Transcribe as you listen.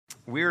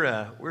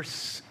We're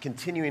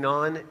continuing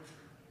on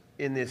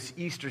in this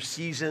Easter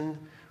season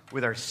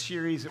with our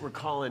series that we're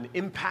calling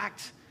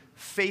Impact,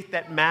 Faith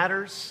That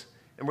Matters.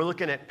 And we're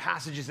looking at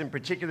passages in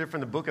particular from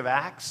the book of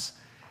Acts.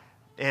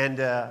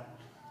 And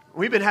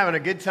we've been having a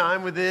good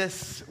time with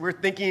this. We're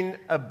thinking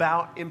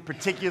about, in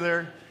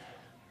particular,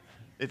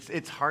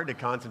 it's hard to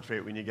concentrate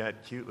when you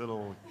got cute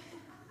little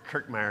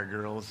Kirkmeyer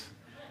girls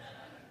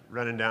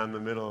running down the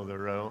middle of the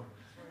row.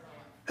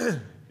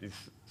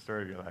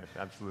 Story of your life,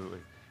 absolutely.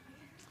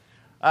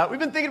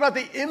 We've been thinking about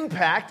the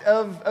impact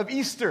of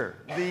Easter,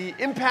 the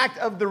impact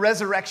of the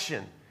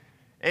resurrection.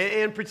 And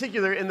in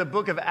particular, in the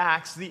book of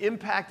Acts, the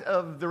impact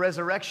of the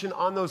resurrection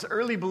on those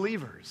early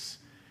believers.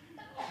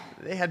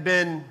 They had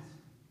been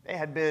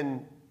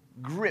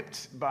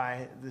gripped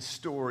by the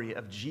story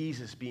of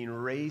Jesus being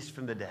raised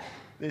from the dead.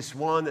 This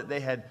one that they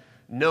had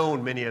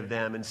known, many of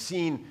them, and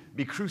seen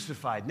be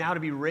crucified, now to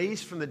be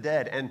raised from the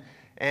dead.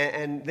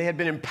 And they had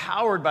been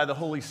empowered by the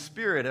Holy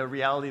Spirit, a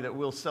reality that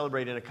we'll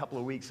celebrate in a couple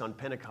of weeks on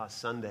Pentecost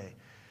Sunday.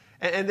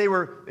 And they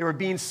were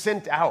being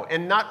sent out.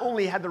 And not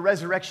only had the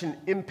resurrection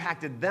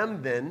impacted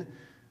them then,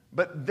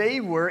 but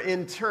they were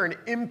in turn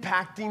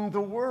impacting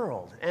the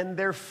world. And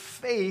their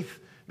faith,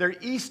 their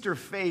Easter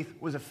faith,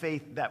 was a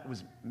faith that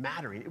was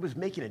mattering. It was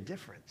making a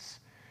difference.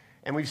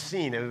 And we've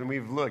seen and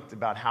we've looked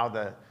about how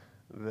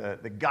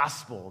the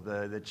gospel,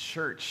 the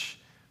church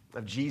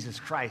of Jesus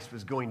Christ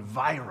was going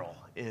viral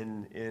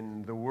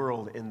in the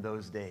world in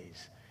those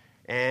days.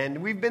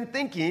 And we've been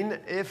thinking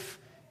if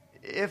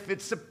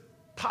it's a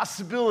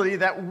possibility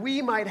that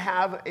we might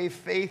have a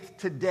faith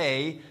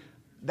today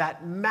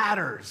that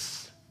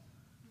matters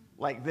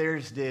like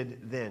theirs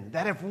did then.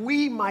 That if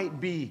we might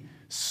be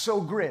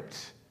so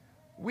gripped,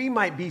 we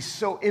might be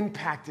so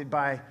impacted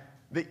by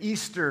the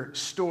Easter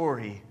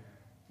story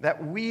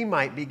that we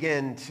might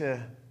begin to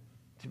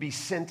be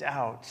sent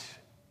out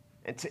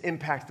and to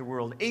impact the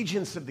world,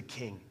 agents of the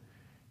King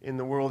in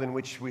the world in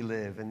which we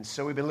live. And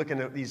so we've been looking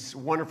at these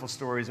wonderful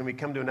stories, and we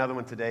come to another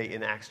one today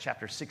in Acts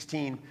chapter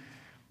 16.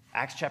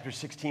 Acts chapter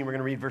 16, we're going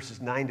to read verses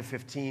 9 to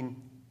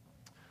 15.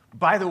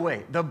 By the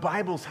way, the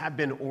Bibles have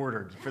been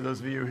ordered for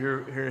those of you who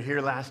are here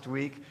last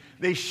week.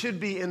 They should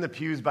be in the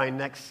pews by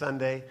next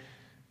Sunday.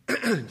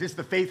 Just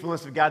the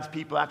faithfulness of God's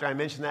people. After I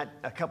mentioned that,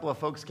 a couple of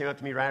folks came up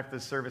to me right after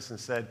the service and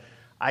said,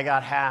 I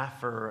got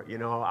half, or,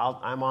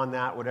 I'm on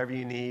that, whatever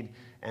you need.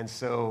 And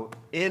so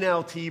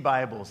NLT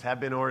Bibles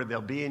have been ordered.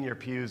 They'll be in your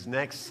pews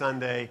next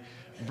Sunday.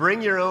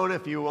 Bring your own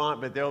if you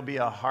want, but there'll be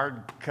a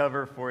hard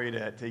cover for you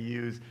to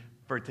use.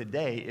 For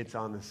today, it's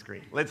on the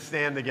screen. Let's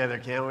stand together,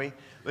 can we?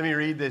 Let me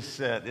read this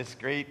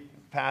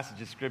great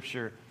passage of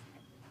Scripture,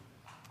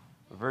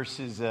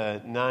 verses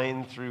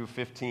 9 through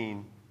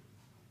 15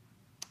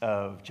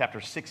 of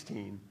chapter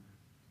 16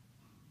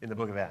 in the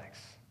book of Acts.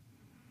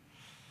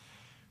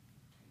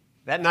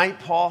 That night,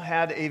 Paul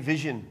had a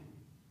vision.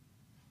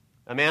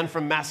 A man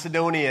from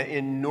Macedonia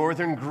in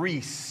northern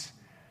Greece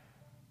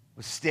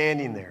was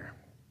standing there,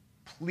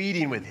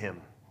 pleading with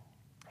him,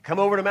 come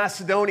over to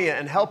Macedonia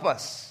and help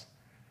us.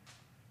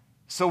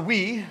 So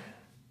we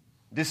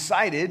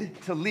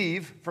decided to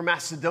leave for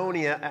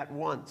Macedonia at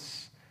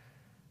once,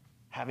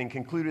 having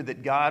concluded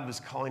that God was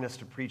calling us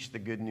to preach the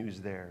good news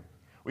there.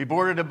 We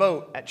boarded a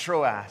boat at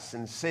Troas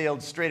and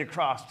sailed straight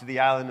across to the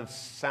island of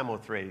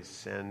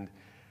Samothrace, and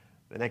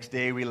the next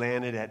day we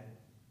landed at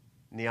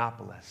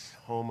Neapolis,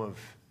 home of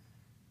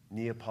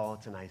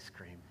Neapolitan ice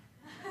cream.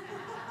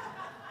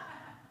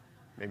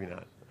 Maybe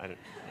not. I don't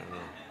know.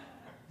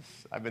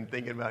 I've been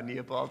thinking about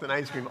Neapolitan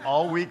ice cream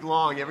all week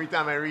long. Every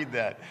time I read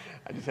that,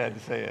 I just had to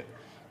say it.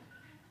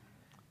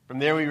 From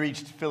there, we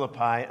reached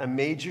Philippi, a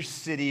major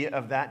city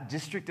of that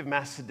district of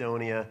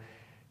Macedonia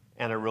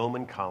and a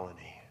Roman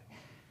colony.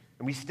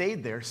 And we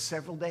stayed there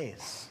several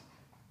days.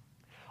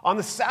 On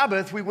the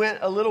Sabbath, we went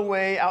a little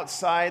way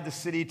outside the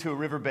city to a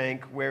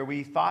riverbank where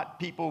we thought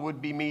people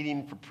would be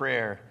meeting for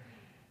prayer.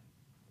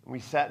 We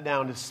sat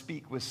down to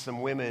speak with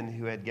some women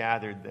who had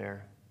gathered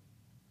there.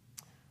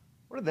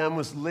 One of them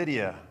was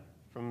Lydia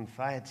from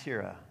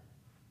Thyatira,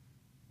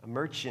 a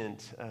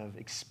merchant of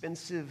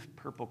expensive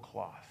purple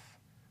cloth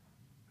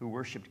who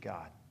worshiped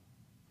God.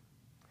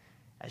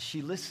 As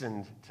she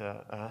listened to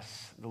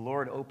us, the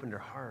Lord opened her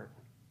heart,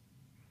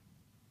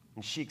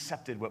 and she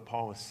accepted what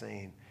Paul was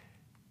saying.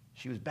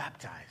 She was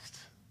baptized,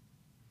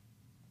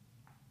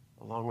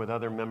 along with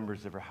other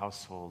members of her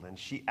household, and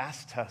she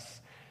asked us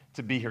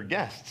to be her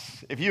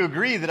guests. If you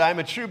agree that I'm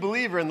a true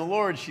believer in the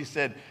Lord, she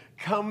said,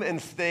 come and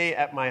stay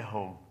at my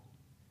home.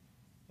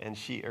 And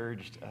she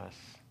urged us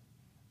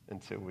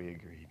until we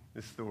agreed.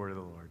 This is the word of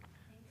the Lord.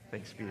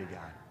 Thanks be to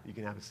God. You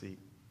can have a seat.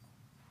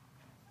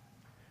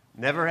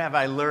 Never have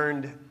I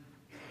learned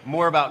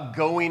more about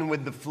going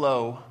with the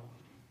flow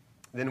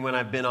than when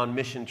I've been on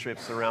mission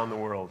trips around the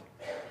world.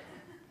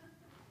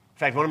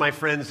 In fact, one of my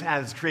friends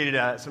has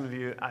created some of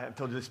you, I've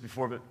told you this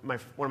before, but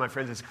one of my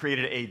friends has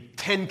created a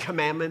 10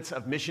 commandments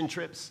of mission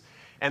trips.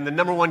 And the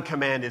number one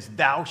command is,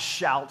 thou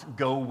shalt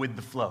go with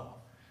the flow.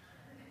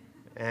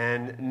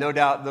 And no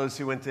doubt those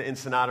who went to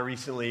Ensenada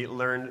recently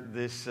learned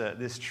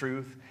this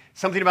truth.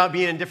 Something about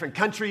being in different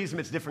countries,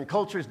 amidst different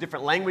cultures,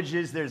 different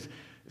languages. There's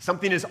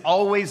something is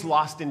always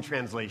lost in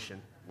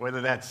translation,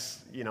 whether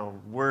that's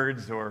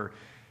words or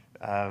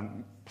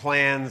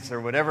plans or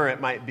whatever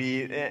it might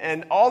be.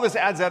 And all this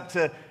adds up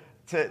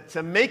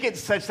to make it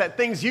such that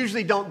things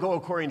usually don't go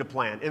according to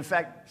plan. In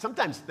fact,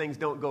 sometimes things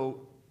don't go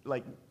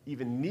like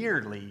even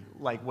nearly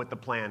like what the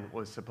plan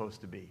was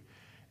supposed to be.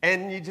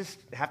 And you just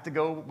have to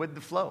go with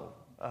the flow.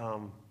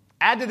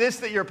 Add to this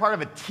that you're a part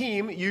of a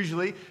team,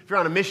 usually. If you're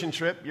on a mission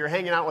trip, you're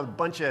hanging out with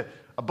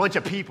a bunch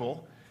of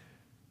people,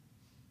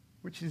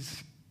 which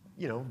is,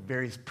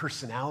 various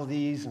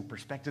personalities and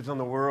perspectives on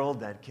the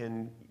world that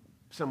can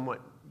somewhat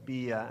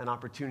be an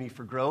opportunity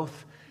for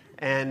growth.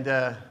 And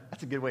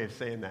that's a good way of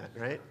saying that,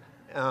 right?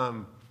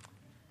 And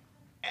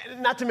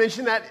not to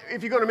mention that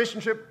if you go on a mission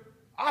trip,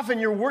 often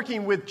you're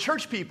working with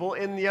church people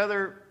in the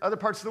other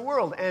parts of the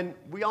world. And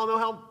we all know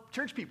how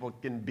church people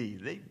can be.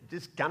 They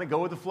just kind of go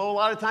with the flow a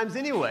lot of times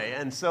anyway.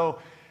 And so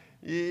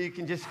you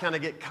can just kind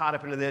of get caught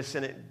up into this.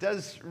 And it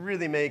does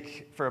really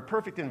make for a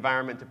perfect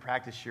environment to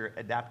practice your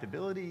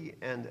adaptability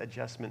and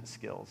adjustment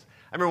skills.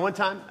 I remember one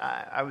time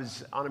I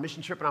was on a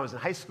mission trip when I was in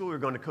high school. We were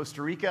going to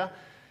Costa Rica.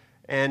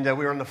 And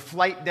we were on the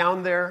flight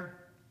down there.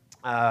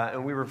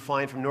 And we were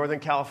flying from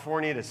Northern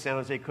California to San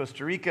Jose,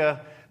 Costa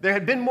Rica. There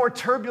had been more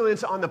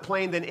turbulence on the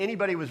plane than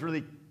anybody was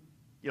really,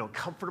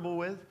 comfortable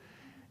with.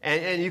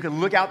 And you could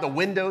look out the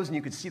windows and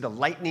you could see the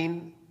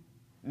lightning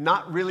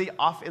not really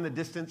off in the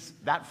distance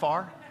that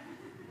far.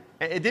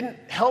 And it didn't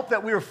help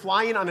that we were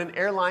flying on an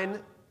airline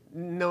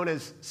known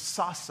as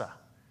SAHSA.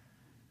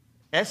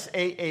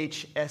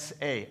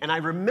 S-A-H-S-A. And I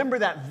remember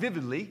that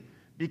vividly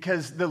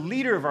because the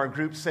leader of our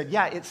group said,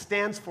 yeah, it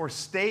stands for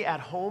Stay at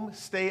Home,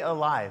 Stay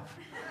Alive.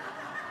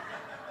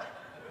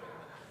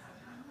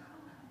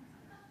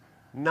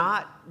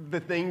 Not the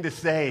thing to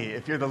say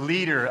if you're the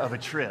leader of a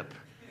trip.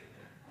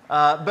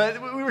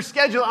 But we were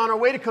scheduled on our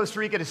way to Costa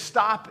Rica to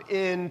stop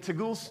in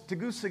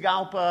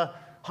Tegucigalpa,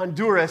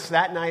 Honduras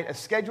that night, a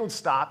scheduled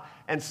stop.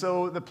 And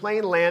so the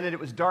plane landed. It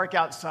was dark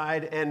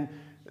outside. And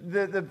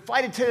the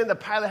flight attendant and the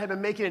pilot had been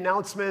making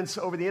announcements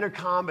over the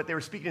intercom, but they were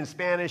speaking in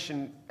Spanish.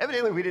 And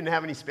evidently we didn't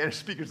have any Spanish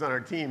speakers on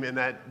our team in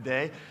that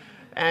day.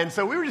 And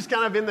so we were just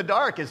kind of in the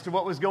dark as to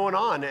what was going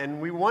on.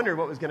 And we wondered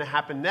what was going to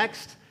happen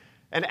next.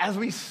 And as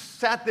we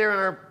sat there in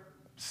our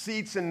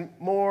seats and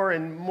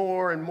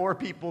more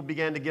people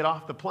began to get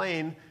off the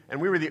plane,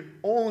 and we were the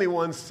only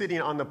ones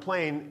sitting on the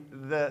plane,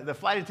 the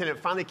flight attendant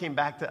finally came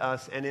back to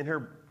us, and in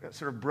her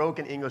sort of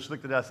broken English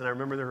looked at us, and I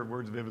remember her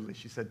words vividly.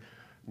 She said,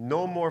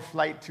 "No more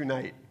flight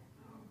tonight."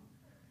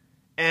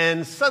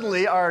 And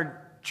suddenly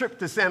our trip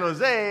to San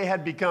Jose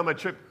had become a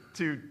trip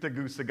to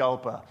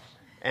Tegucigalpa.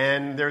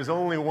 And there's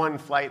only one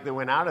flight that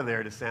went out of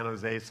there to San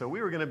Jose, so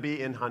we were going to be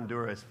in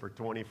Honduras for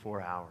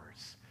 24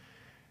 hours.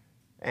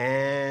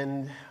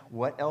 And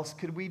what else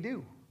could we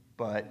do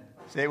but,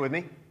 say it with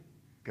me,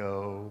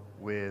 go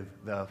with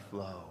the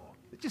flow.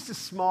 Just a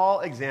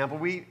small example.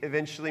 We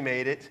eventually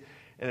made it,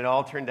 and it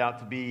all turned out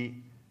to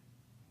be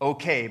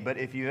okay. But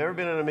if you've ever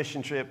been on a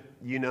mission trip,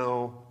 you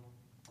know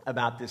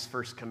about this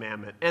first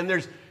commandment. And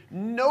there's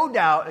no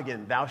doubt,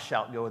 again, thou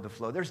shalt go with the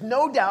flow. There's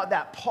no doubt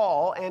that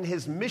Paul and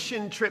his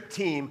mission trip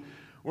team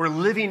were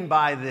living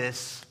by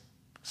this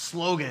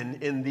slogan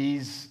in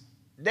these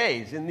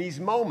days, in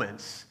these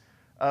moments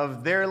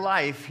of their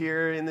life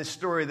here in this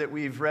story that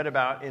we've read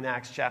about in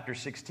Acts chapter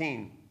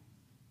 16.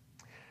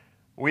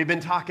 We've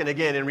been talking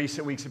again in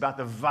recent weeks about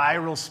the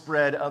viral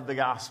spread of the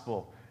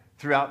gospel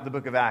throughout the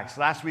book of Acts.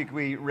 Last week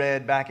we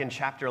read back in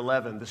chapter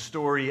 11 the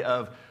story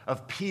of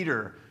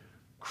Peter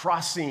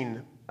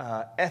crossing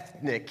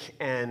ethnic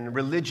and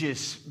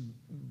religious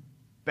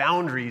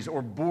boundaries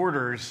or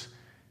borders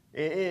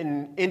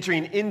in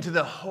entering into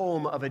the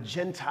home of a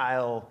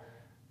Gentile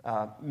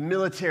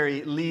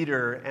military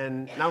leader,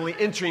 and not only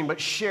entering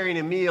but sharing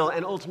a meal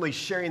and ultimately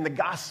sharing the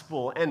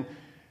gospel.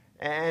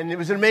 And it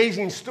was an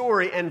amazing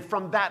story. And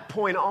from that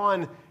point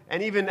on,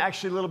 and even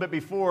actually a little bit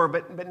before,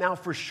 but now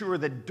for sure,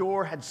 the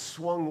door had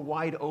swung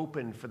wide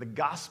open for the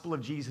gospel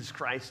of Jesus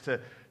Christ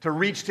to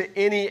reach to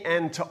any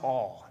and to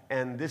all.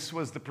 And this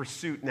was the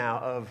pursuit now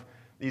of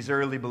these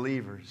early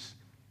believers.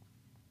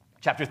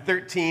 Chapter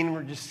 13,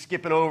 we're just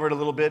skipping over it a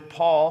little bit.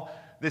 Paul,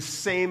 this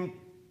same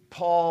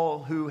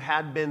Paul who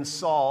had been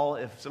Saul,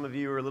 if some of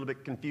you are a little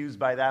bit confused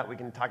by that, we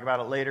can talk about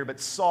it later.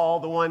 But Saul,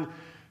 the one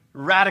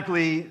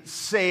radically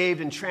saved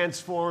and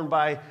transformed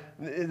by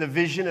the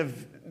vision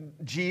of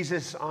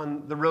Jesus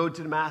on the road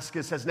to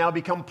Damascus, has now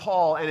become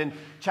Paul. And in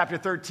chapter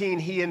 13,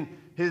 he and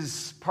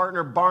his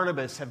partner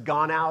Barnabas have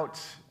gone out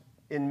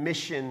in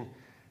mission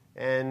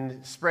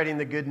and spreading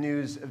the good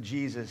news of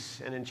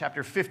Jesus. And in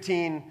chapter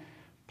 15,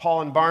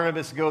 Paul and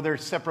Barnabas go their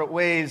separate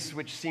ways,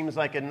 which seems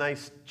like a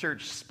nice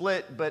church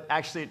split, but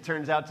actually it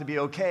turns out to be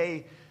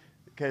okay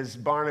because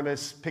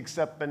Barnabas picks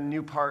up a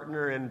new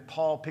partner and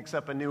Paul picks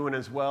up a new one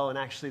as well, and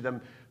actually the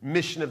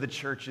mission of the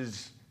church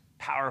is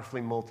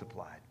powerfully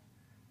multiplied.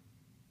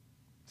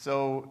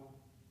 So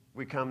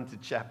we come to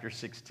chapter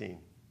 16.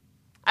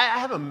 I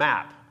have a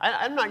map.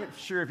 I'm not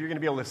sure if you're going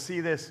to be able to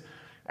see this.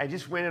 I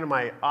just went into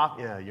my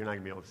office. Yeah, you're not going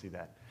to be able to see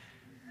that.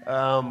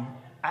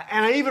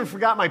 And I even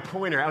forgot my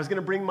pointer. I was going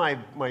to bring my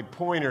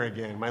pointer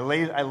again. My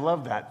laser. I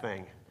love that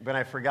thing, but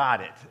I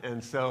forgot it.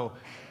 And so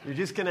you're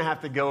just going to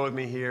have to go with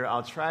me here.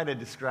 I'll try to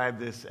describe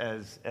this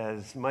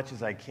as much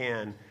as I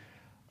can.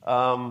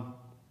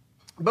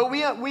 But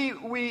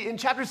we in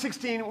chapter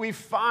 16, we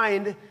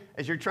find,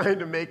 as you're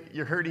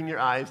hurting your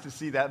eyes to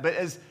see that, but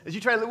as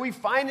you try to, we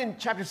find in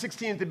chapter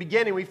 16 at the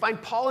beginning, we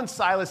find Paul and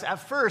Silas at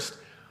first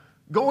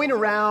going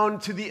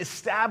around to the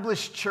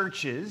established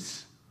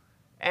churches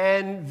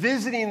and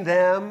visiting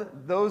them,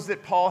 those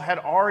that Paul had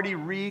already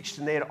reached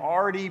and they had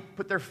already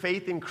put their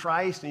faith in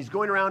Christ. And he's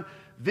going around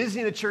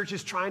visiting the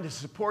churches, trying to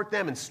support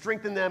them and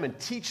strengthen them and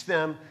teach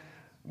them.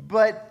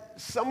 But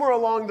somewhere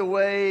along the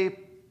way,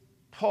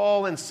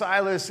 Paul and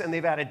Silas, and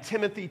they've added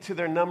Timothy to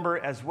their number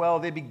as well,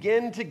 they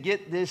begin to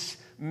get this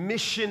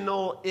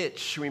missional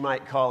itch, we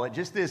might call it,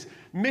 just this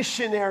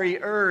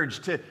missionary urge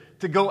to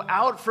go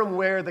out from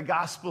where the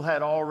gospel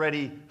had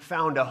already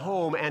found a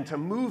home and to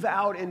move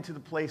out into the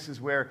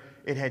places where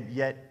it had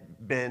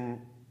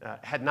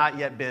not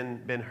yet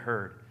been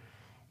heard.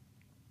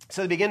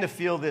 So they begin to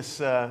feel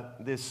this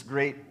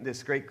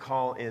great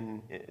call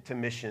to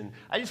mission.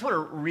 I just want to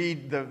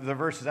read the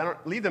verses. I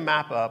don't leave the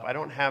map up. I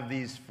don't have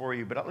these for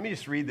you, but let me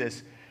just read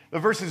this. The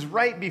verses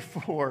right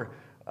before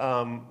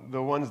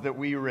the ones that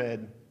we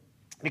read,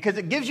 because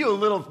it gives you a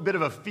little bit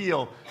of a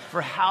feel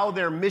for how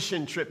their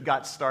mission trip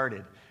got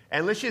started.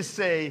 And let's just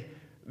say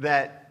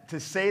that to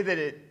say that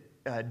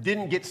it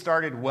didn't get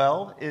started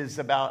well is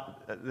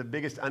about the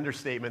biggest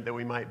understatement that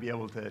we might be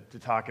able to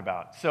talk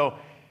about. So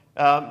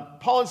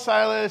Paul and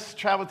Silas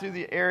traveled through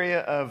the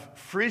area of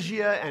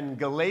Phrygia and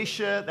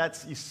Galatia.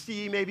 You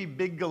see maybe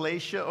big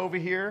Galatia over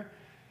here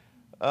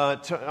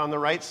on the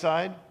right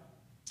side,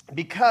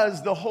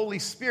 because the Holy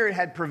Spirit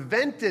had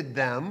prevented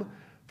them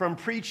from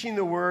preaching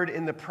the word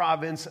in the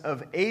province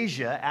of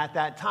Asia at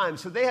that time.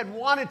 So they had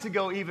wanted to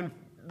go even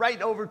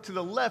right over to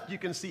the left, you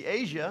can see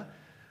Asia,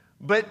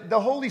 but the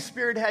Holy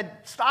Spirit had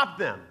stopped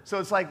them. So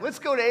it's like, let's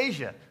go to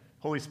Asia.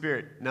 Holy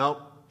Spirit, nope,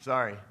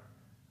 sorry.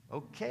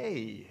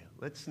 Okay,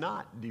 let's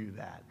not do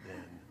that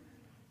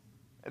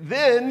then.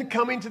 Then,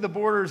 coming to the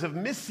borders of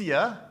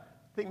Mysia,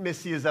 I think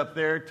Mysia is up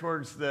there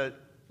towards the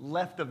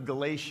left of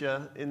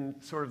Galatia, in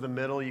sort of the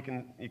middle. You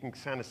can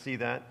kind of see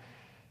that.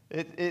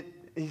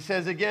 He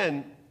says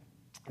again,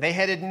 they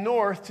headed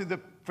north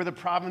for the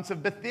province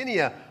of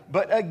Bithynia.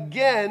 But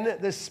again,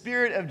 the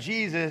Spirit of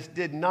Jesus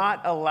did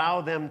not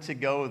allow them to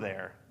go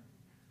there.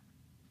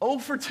 0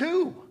 for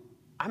 2.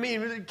 I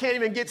mean, they can't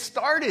even get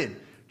started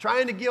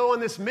trying to go on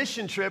this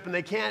mission trip, and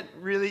they can't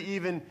really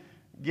even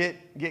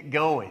get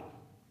going.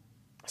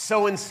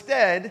 So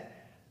instead,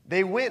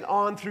 they went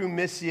on through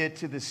Mysia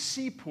to the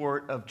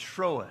seaport of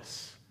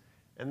Troas.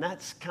 And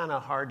that's kind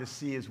of hard to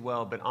see as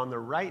well, but on the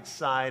right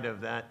side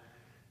of that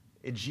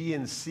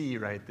Aegean Sea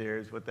right there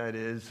is what that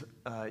is.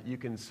 You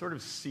can sort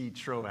of see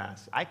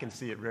Troas. I can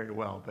see it very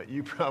well, but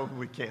you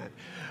probably can't.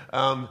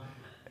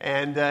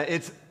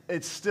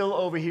 It's still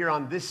over here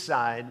on this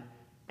side,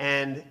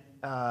 and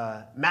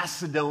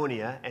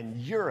Macedonia and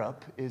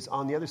Europe is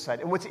on the other side.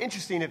 And what's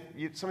interesting,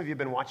 some of you have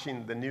been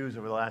watching the news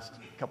over the last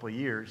couple of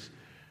years,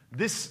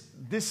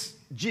 this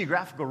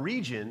geographical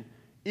region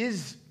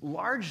is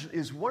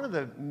one of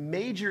the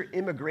major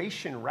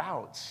immigration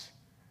routes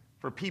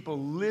for people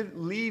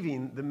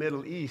leaving the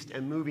Middle East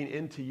and moving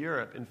into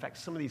Europe. In fact,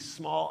 some of these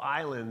small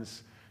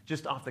islands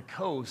just off the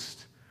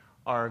coast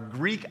are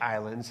Greek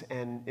islands,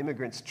 and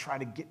immigrants try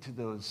to get to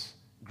those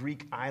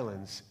Greek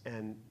islands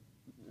and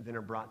then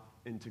are brought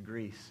into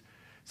Greece.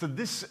 So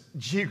this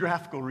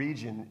geographical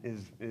region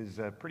is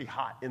pretty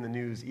hot in the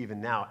news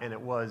even now, and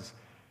it was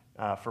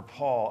for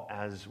Paul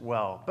as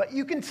well. But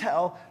you can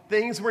tell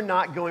things were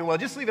not going well.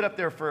 Just leave it up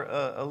there for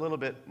a little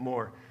bit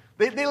more.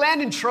 They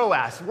land in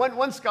Troas.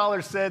 One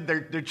scholar said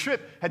their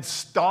trip had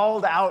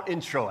stalled out in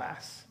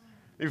Troas.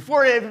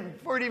 Before it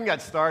even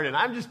got started,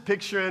 I'm just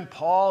picturing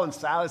Paul and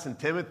Silas and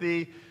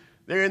Timothy.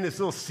 They're in this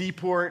little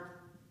seaport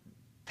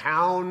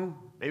town,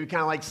 maybe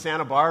kind of like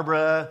Santa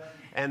Barbara,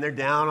 and they're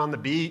down on the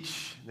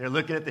beach. They're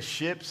looking at the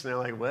ships, and they're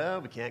like,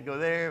 well, we can't go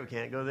there, we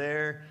can't go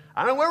there.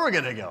 I don't know where we're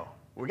going to go.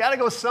 We got to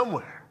go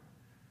somewhere.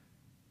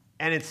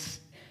 And it's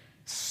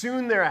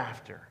soon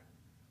thereafter,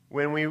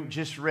 when we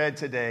just read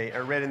today,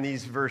 or read in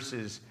these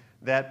verses,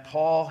 that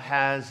Paul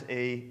has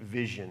a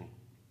vision.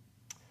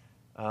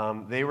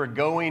 They were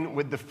going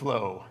with the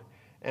flow,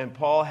 and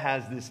Paul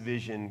has this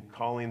vision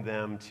calling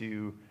them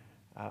to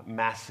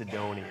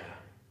Macedonia.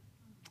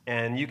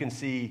 And you can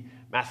see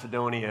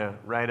Macedonia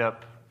right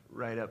up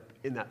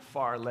in that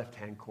far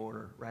left-hand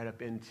corner, right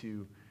up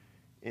into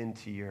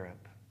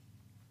Europe.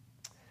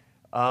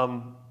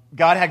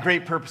 God had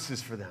great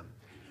purposes for them,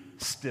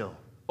 still.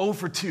 0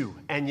 for 2,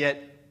 and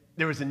yet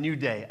there was a new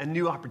day, a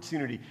new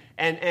opportunity.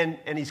 And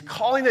he's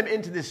calling them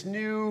into this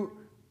new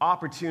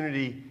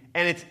opportunity.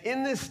 And it's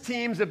in this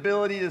team's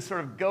ability to sort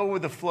of go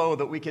with the flow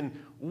that we can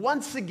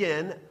once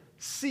again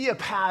see a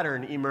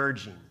pattern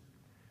emerging.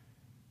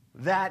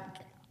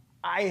 That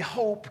I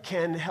hope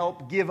can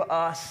help give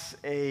us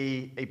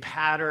a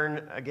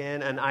pattern,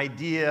 again, an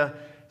idea,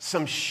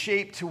 some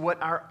shape to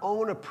what our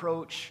own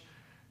approach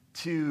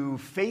to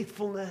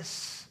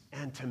faithfulness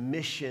and to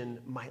mission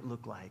might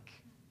look like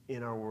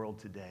in our world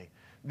today.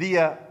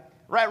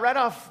 Right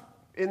off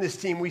in this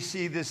team, we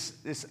see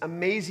this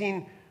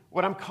amazing,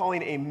 what I'm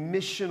calling a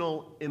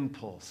missional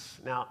impulse.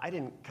 Now, I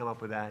didn't come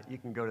up with that. You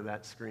can go to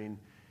that screen.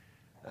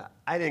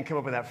 I didn't come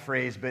up with that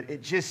phrase, but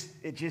it just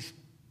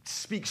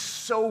speaks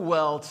so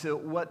well to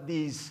what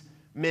these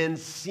men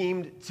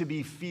seemed to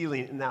be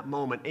feeling in that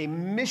moment. A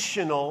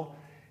missional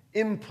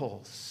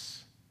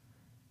impulse.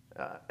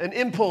 An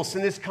impulse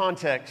in this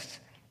context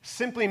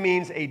simply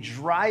means a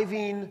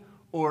driving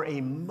or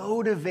a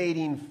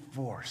motivating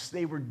force.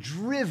 They were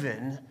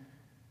driven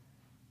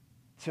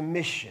to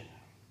mission.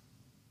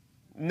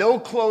 No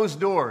closed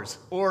doors,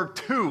 or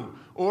 2,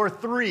 or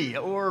 3,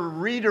 or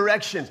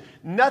redirections.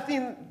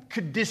 Nothing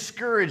could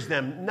discourage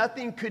them.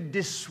 Nothing could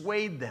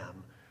dissuade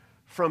them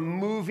from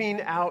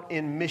moving out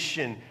in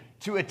mission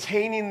to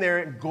attaining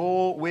their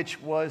goal,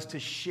 which was to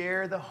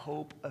share the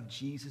hope of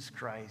Jesus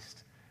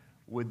Christ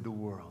with the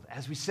world.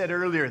 As we said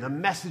earlier, the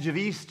message of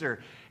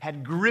Easter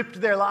had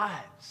gripped their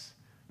lives.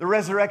 The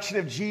resurrection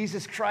of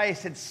Jesus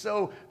Christ had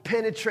so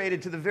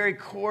penetrated to the very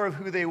core of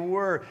who they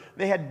were.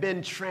 They had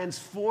been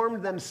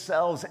transformed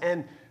themselves,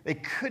 and they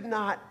could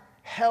not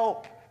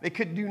help. They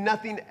could do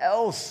nothing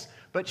else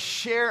but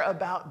share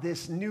about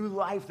this new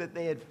life that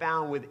they had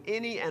found with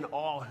any and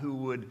all who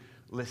would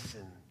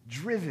listen.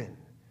 Driven,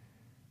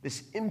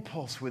 this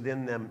impulse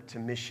within them to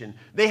mission.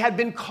 They had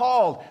been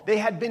called. They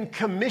had been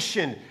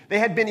commissioned. They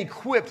had been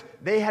equipped.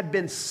 They had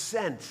been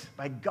sent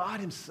by God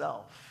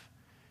himself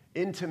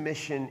into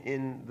mission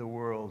in the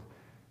world.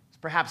 It's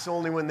perhaps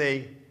only when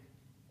they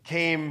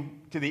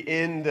came to the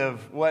end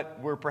of what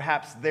were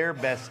perhaps their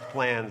best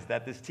plans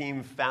that this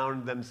team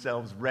found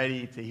themselves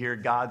ready to hear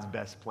God's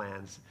best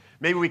plans.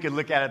 Maybe we could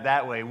look at it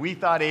that way. We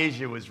thought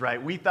Asia was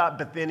right. We thought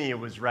Bithynia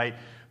was right.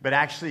 But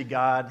actually,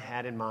 God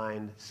had in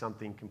mind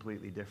something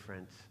completely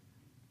different.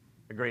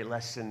 A great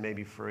lesson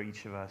maybe for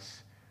each of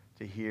us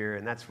to hear.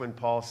 And that's when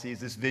Paul sees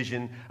this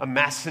vision, a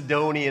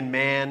Macedonian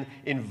man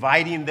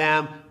inviting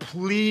them,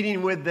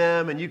 pleading with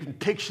them. And you can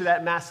picture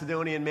that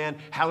Macedonian man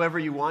however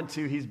you want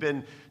to. He's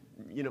been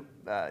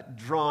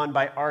drawn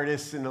by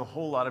artists in a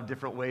whole lot of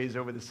different ways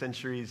over the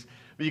centuries.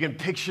 But you can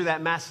picture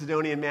that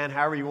Macedonian man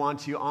however you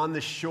want to, on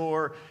the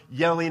shore,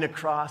 yelling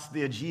across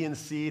the Aegean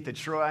Sea to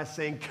Troy,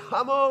 saying,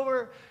 "Come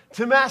over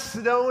to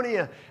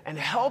Macedonia and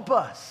help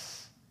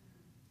us.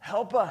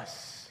 Help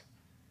us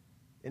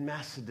in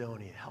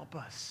Macedonia. Help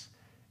us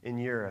in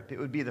Europe." It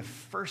would be the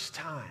first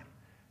time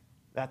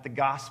that the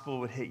gospel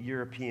would hit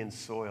European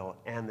soil,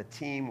 and the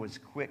team was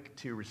quick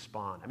to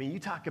respond. I mean, you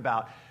talk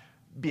about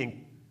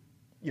being,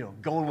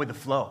 going with the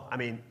flow. I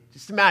mean,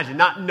 just imagine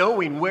not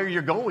knowing where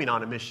you're going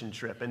on a mission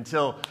trip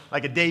until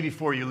like a day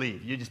before you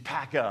leave. You just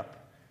pack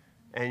up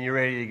and you're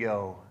ready to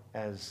go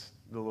as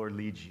the Lord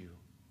leads you.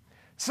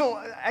 So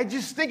I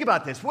just think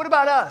about this. What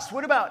about us?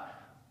 What about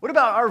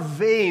our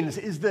veins?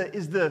 Is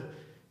the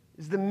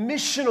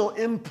missional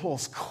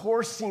impulse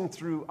coursing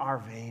through our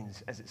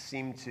veins as it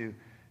seemed to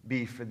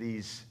be for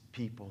these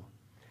people?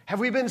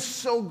 Have we been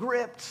so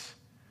gripped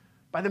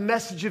by the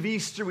message of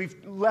Easter?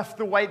 We've left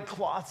the white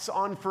cloths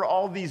on for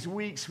all these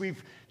weeks.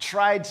 We've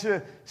tried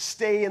to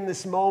stay in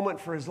this moment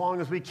for as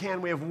long as we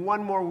can. We have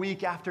one more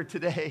week after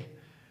today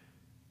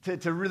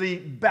to really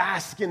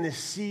bask in this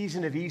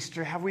season of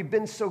Easter. Have we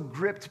been so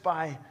gripped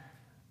by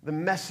the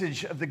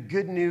message of the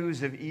good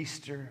news of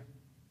Easter?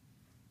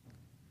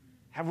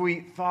 Have we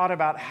thought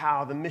about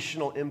how the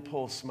missional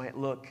impulse might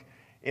look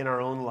in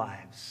our own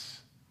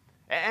lives?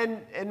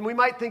 And we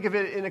might think of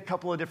it in a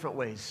couple of different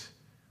ways.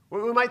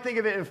 We might think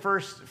of it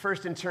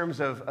first in terms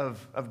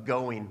of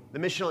going. The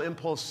missional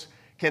impulse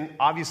can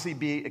obviously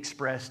be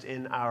expressed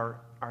in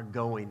our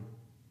going.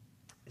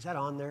 Is that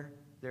on there?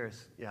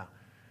 There's, yeah.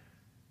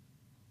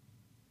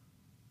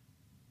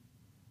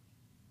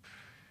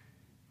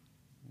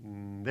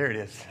 There it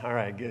is. All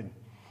right, good.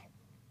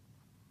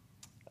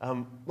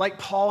 Like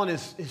Paul and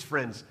his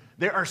friends,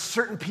 there are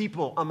certain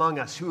people among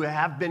us who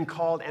have been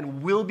called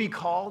and will be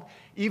called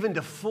even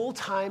to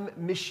full-time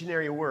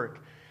missionary work.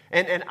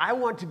 And I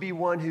want to be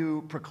one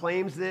who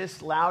proclaims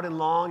this loud and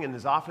long and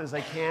as often as I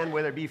can,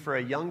 whether it be for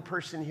a young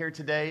person here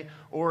today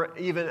or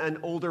even an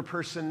older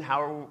person,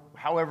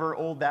 however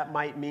old that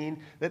might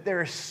mean, that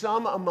there are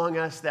some among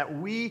us that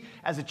we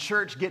as a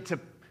church get to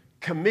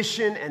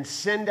commission and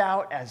send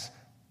out as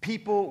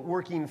people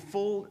working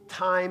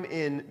full-time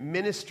in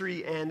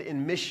ministry and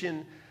in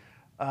mission.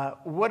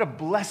 What a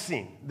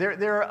blessing.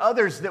 There are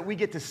others that we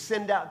get to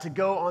send out to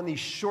go on these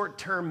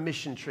short-term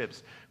mission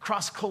trips,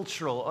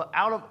 cross-cultural,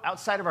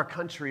 outside of our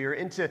country or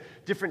into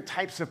different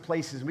types of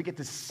places. We get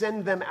to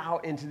send them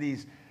out into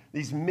these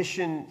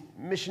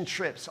mission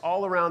trips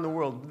all around the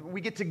world.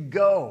 We get to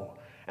go.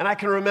 And I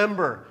can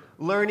remember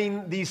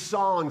learning these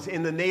songs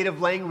in the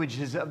native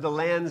languages of the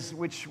lands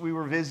which we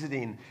were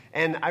visiting.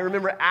 And I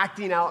remember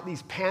acting out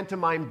these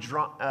pantomime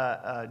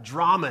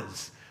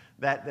dramas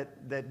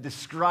that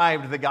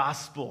described the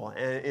gospel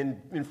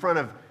in front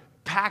of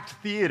packed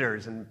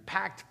theaters and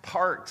packed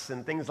parks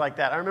and things like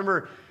that. I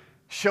remember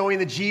showing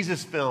the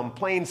Jesus film,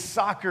 playing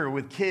soccer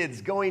with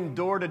kids, going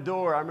door to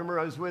door. I remember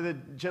I was with a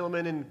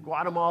gentleman in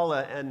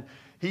Guatemala, and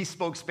he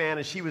spoke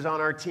Spanish. He was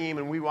on our team,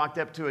 and we walked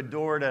up to a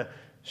door to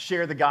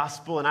share the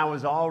gospel, and I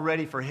was all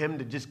ready for him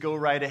to just go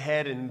right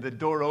ahead, and the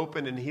door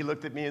opened, and he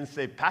looked at me and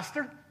said,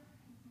 "Pastor?"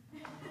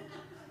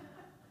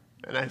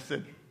 And I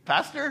said,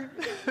 "Pastor?"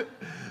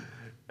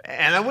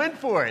 And I went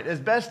for it as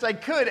best I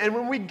could. And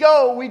when we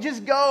go, we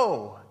just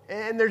go.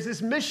 And there's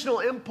this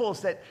missional impulse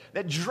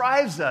that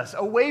drives us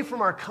away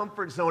from our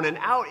comfort zone and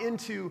out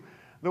into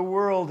the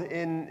world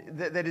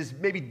that is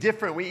maybe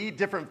different. We eat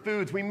different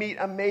foods. We meet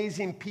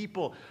amazing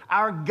people.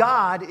 Our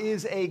God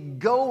is a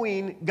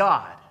going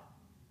God.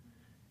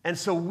 And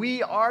so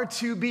we are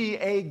to be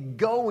a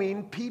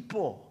going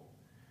people.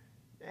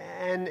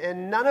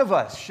 And none of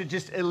us should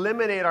just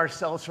eliminate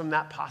ourselves from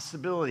that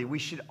possibility. We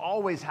should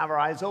always have our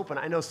eyes open.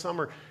 I know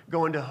some are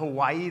going to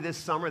Hawaii this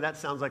summer. That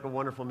sounds like a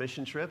wonderful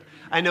mission trip.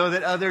 I know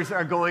that others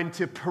are going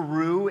to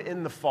Peru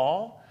in the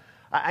fall.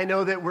 I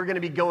know that we're going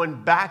to be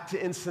going back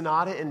to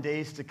Ensenada in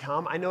days to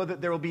come. I know that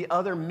there will be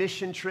other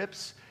mission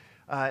trips,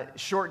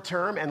 short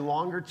term and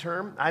longer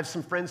term. I have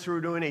some friends who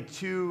are doing a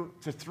 2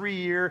 to 3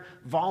 year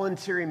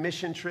voluntary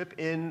mission trip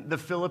in the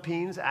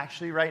Philippines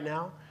actually right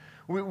now.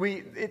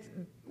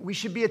 We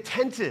should be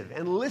attentive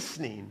and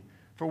listening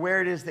for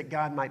where it is that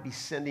God might be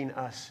sending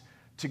us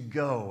to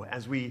go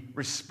as we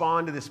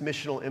respond to this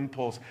missional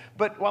impulse.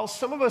 But while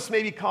some of us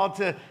may be called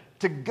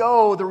to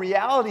go, the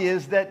reality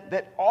is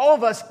that all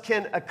of us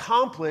can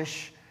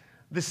accomplish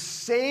the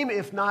same,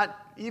 if not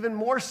even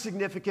more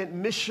significant,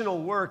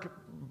 missional work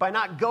by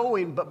not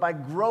going, but by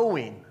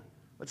growing.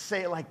 Let's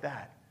say it like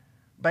that.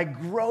 By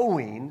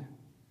growing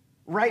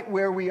right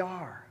where we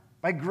are.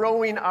 By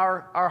growing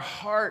our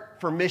heart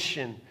for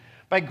mission,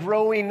 by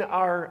growing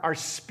our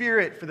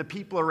spirit for the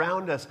people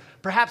around us.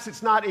 Perhaps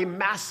it's not a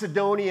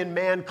Macedonian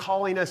man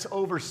calling us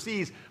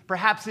overseas.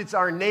 Perhaps it's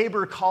our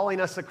neighbor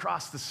calling us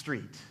across the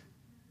street.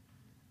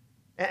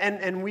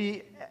 And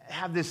we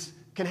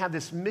can have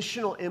this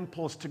missional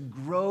impulse to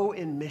grow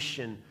in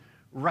mission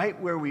right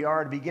where we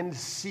are, to begin to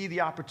see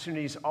the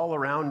opportunities all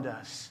around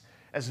us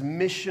as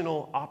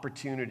missional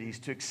opportunities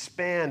to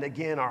expand,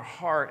 again, our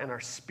heart and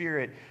our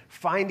spirit,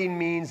 finding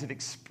means of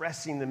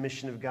expressing the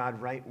mission of God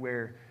right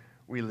where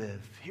we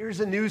live.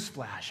 Here's a news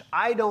flash.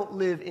 I don't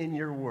live in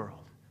your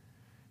world.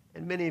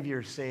 And many of you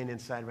are saying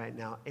inside right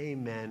now,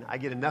 amen. I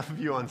get enough of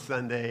you on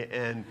Sunday,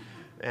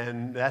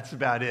 and that's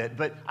about it.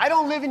 But I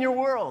don't live in your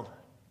world.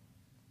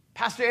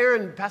 Pastor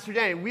Aaron, Pastor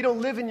Danny, we don't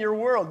live in your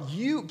world.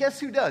 Guess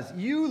who does?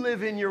 You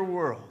live in your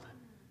world.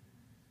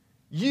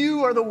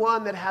 You are the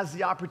one that has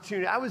the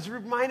opportunity. I was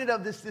reminded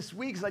of this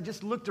week as I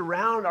just looked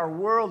around our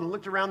world and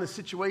looked around the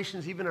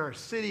situations, even in our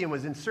city, and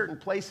was in certain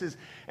places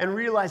and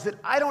realized that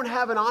I don't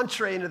have an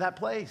entree into that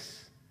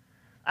place.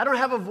 I don't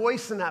have a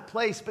voice in that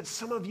place, but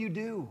some of you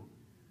do.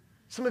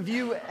 Some of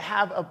you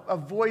have a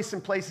voice in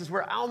places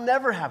where I'll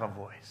never have a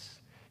voice.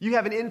 You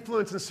have an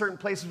influence in certain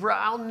places where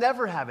I'll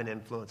never have an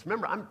influence.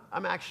 Remember,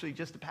 I'm actually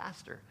just a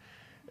pastor.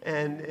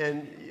 And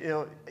you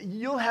know,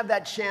 you'll have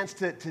that chance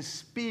to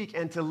speak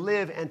and to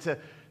live and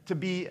to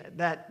be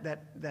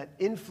that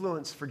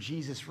influence for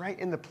Jesus right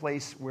in the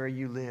place where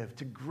you live,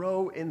 to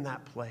grow in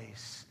that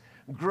place,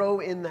 grow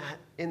in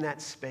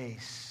that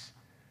space.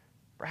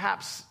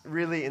 Perhaps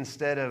really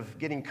instead of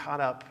getting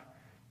caught up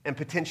and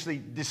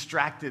potentially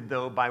distracted,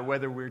 though, by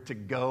whether we're to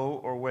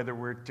go or whether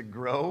we're to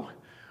grow,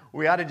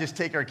 we ought to just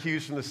take our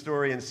cues from the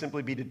story and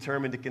simply be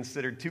determined to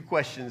consider two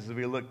questions as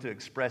we look to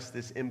express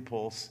this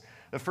impulse.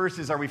 The first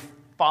is, are we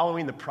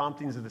following the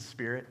promptings of the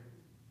Spirit?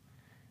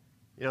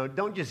 You know,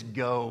 don't just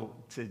go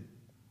to,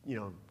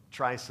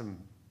 try some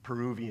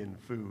Peruvian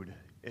food.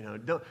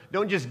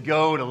 Don't just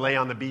go to lay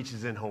on the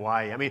beaches in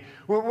Hawaii. I mean,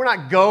 we're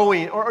not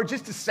going, or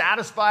just to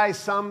satisfy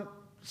some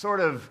sort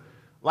of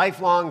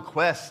lifelong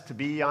quest to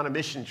be on a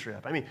mission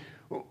trip. I mean,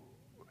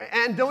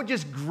 and don't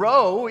just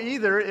grow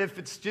either if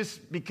it's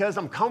just because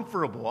I'm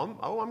comfortable.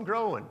 I'm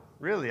growing.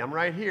 Really, I'm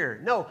right here.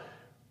 No.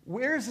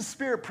 Where is the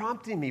Spirit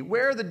prompting me?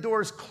 Where are the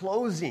doors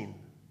closing?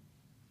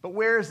 But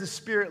where is the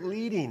Spirit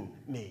leading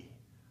me?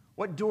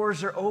 What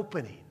doors are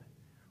opening?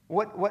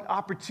 What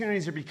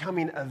opportunities are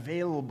becoming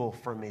available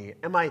for me?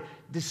 Am I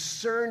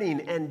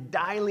discerning and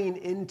dialing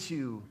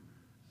into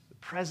the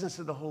presence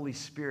of the Holy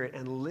Spirit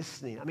and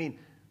listening? I mean,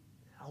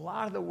 a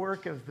lot of the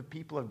work of the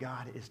people of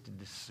God is to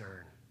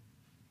discern,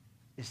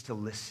 is to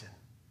listen,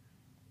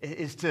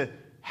 is to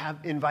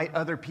invite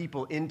other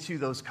people into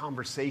those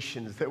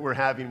conversations that we're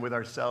having with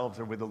ourselves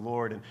or with the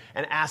Lord,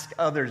 and ask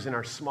others in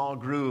our small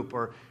group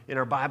or in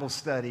our Bible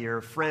study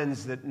or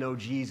friends that know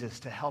Jesus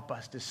to help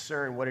us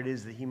discern what it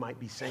is that He might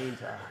be saying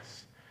to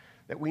us,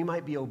 that we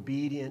might be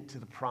obedient to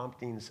the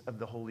promptings of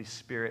the Holy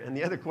Spirit. And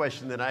the other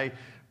question that I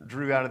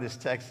drew out of this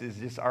text is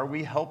just, are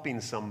we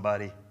helping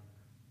somebody?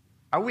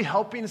 Are we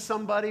helping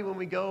somebody when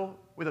we go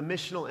with a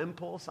missional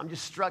impulse? I'm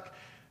just struck.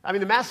 I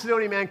mean, the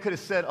Macedonian man could have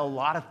said a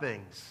lot of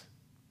things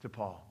to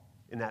Paul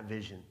in that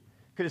vision.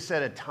 Could have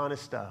said a ton of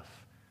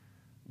stuff.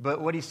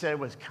 But what he said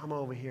was, come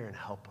over here and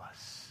help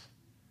us.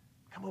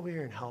 Come over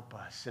here and help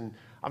us. And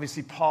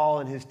obviously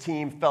Paul and his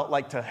team felt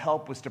like to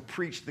help was to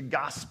preach the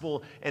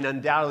gospel, and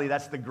undoubtedly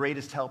that's the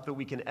greatest help that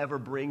we can ever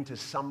bring to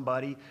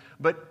somebody.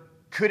 But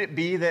could it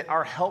be that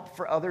our help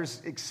for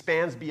others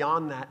expands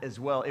beyond that as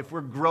well? If we're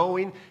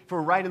growing, if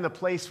we're right in the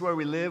place where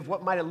we live,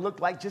 what might it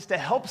look like just to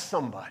help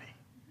somebody?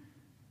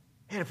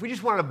 And if we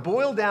just want to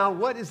boil down,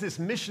 what is this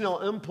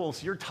missional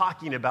impulse you're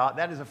talking about?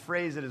 That is a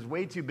phrase that is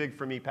way too big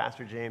for me,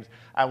 Pastor James.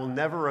 I will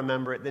never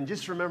remember it. Then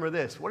just remember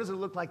this. What does it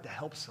look like to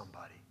help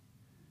somebody?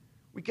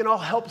 We can all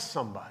help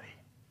somebody.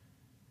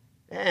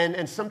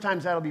 And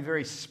sometimes that'll be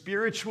very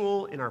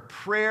spiritual in our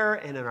prayer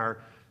and in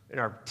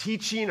our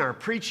teaching, our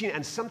preaching,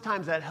 and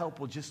sometimes that help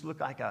will just look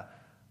like a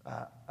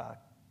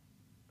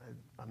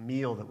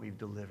meal that we've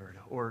delivered,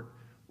 or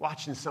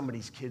watching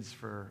somebody's kids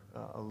for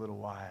a little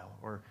while,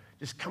 or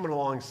just coming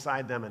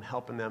alongside them and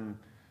helping them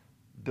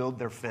build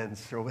their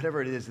fence, or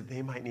whatever it is that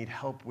they might need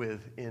help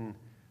with in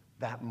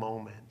that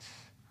moment.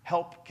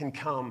 Help can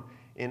come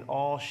in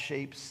all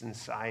shapes and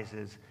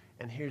sizes,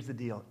 and here's the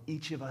deal.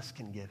 Each of us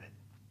can give it.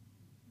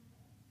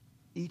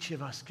 Each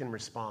of us can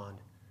respond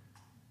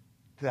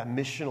to that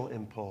missional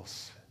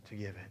impulse to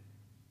give it.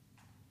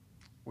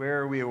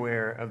 Where are we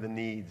aware of the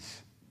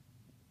needs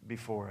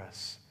before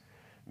us?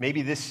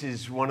 Maybe this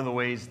is one of the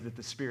ways that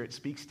the Spirit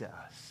speaks to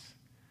us.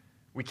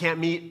 We can't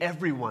meet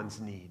everyone's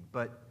need,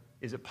 but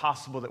is it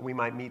possible that we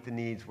might meet the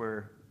needs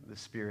where the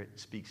Spirit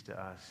speaks to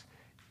us?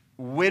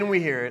 When we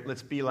hear it,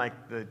 let's be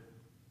like the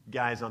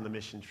guys on the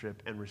mission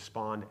trip and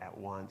respond at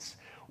once.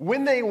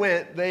 When they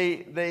went,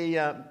 they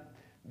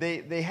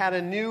had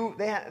an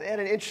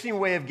interesting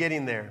way of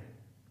getting there.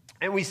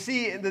 And we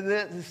see in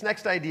this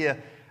next idea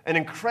an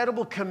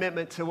incredible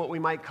commitment to what we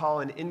might call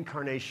an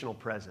incarnational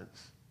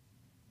presence.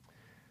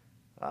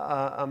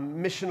 A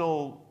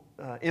missional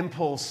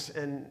impulse,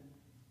 and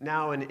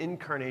now an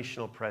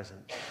incarnational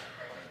presence.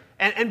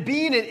 And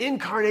being an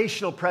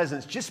incarnational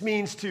presence just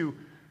means to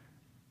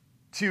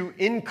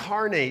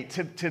incarnate,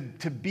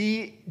 to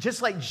be,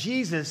 just like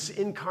Jesus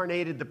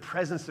incarnated the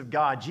presence of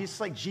God,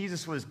 just like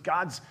Jesus was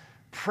God's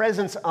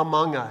presence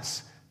among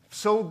us.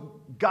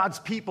 So God's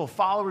people,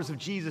 followers of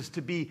Jesus,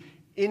 to be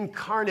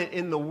incarnate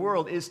in the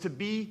world is to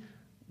be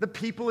the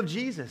people of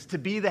Jesus, to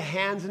be the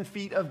hands and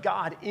feet of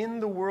God in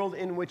the world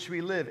in which we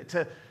live.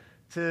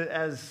 To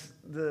as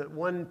the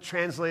one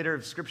translator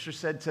of Scripture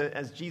said,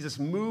 as Jesus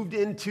moved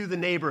into the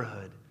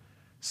neighborhood,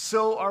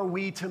 so are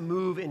we to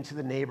move into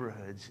the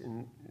neighborhoods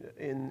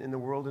in the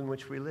world in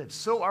which we live.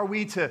 So are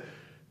we to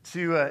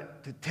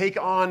take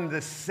on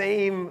the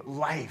same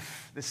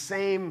life, the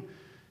same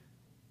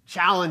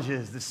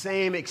challenges, the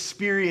same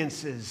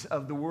experiences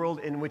of the world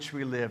in which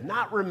we live,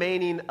 not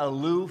remaining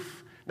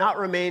aloof, not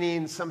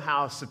remaining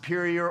somehow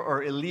superior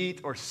or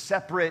elite or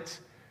separate,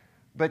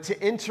 but to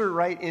enter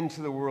right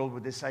into the world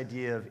with this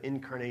idea of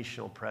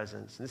incarnational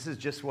presence. And this is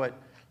just what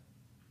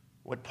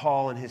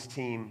Paul and his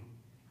team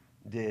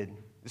did.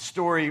 The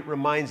story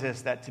reminds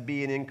us that to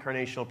be an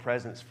incarnational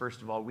presence,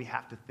 first of all, we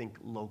have to think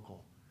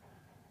local.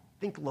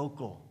 Think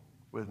local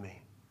with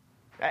me.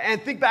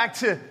 And think back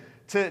to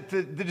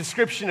the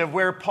description of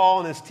where Paul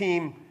and his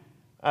team,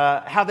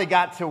 how they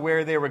got to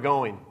where they were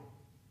going.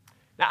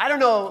 Now, I don't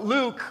know,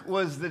 Luke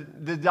was the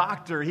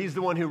doctor. He's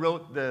the one who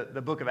wrote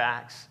the book of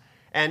Acts.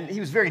 And he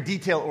was very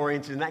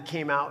detail-oriented, and that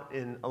came out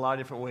in a lot of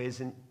different ways.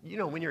 And, you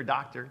know, when you're a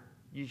doctor,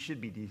 you should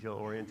be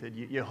detail-oriented.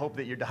 You hope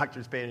that your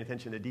doctor's paying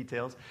attention to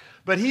details.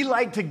 But he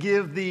liked to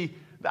give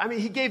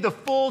he gave the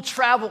full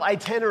travel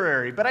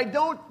itinerary. But I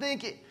don't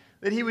think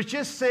that he was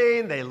just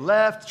saying they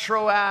left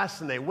Troas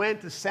and they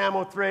went to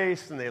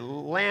Samothrace and they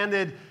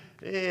landed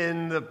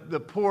in the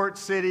port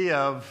city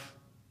of,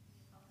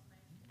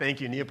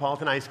 thank you,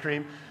 Neapolitan ice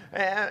cream.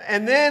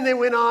 And then they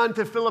went on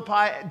to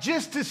Philippi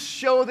just to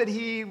show that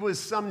he was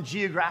some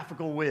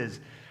geographical whiz.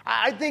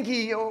 I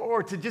think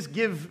or to just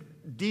give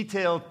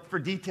detail for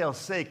detail's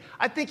sake,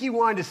 I think he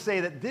wanted to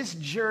say that this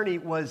journey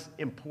was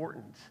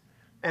important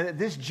and that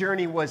this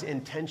journey was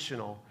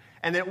intentional.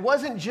 And it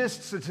wasn't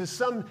just to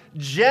some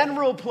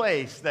general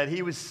place that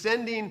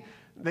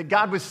that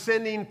God was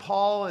sending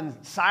Paul and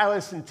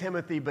Silas and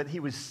Timothy, but he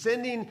was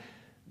sending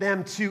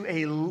them to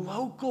a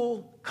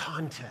local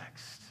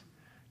context,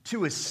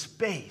 to a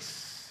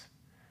space.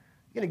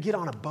 You're going to get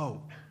on a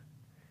boat.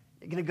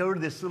 You're going to go to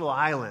this little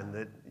island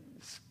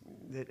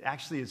that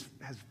actually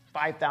has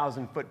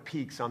 5,000-foot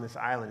peaks on this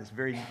island. It's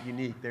very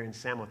unique there in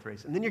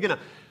Samothrace. And then you're going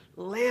to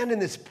land in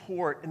this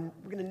port, and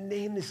we're going to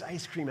name this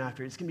ice cream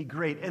after it. It's going to be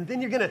great. And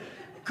then you're going to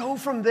go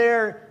from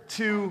there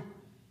to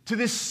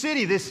this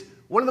city,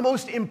 one of the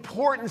most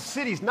important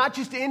cities, not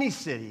just any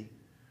city,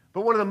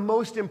 but one of the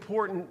most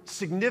important,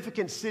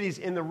 significant cities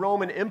in the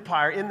Roman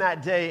Empire in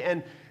that day.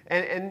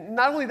 And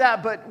not only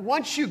that, but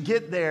once you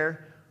get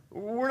there,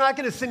 we're not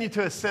going to send you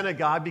to a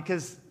synagogue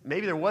because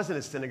maybe there wasn't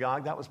a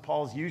synagogue. That was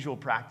Paul's usual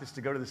practice,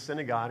 to go to the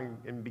synagogue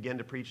and begin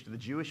to preach to the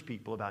Jewish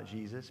people about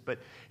Jesus. But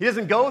he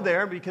doesn't go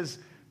there because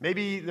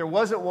maybe there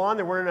wasn't one.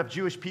 There weren't enough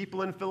Jewish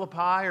people in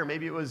Philippi, or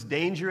maybe it was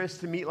dangerous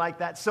to meet like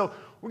that. So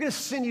we're going to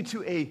send you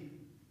to a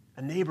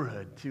a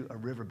neighborhood to a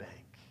riverbank.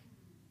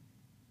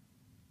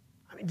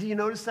 I mean, do you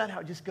notice that? How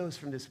it just goes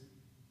from this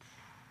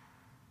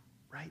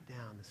right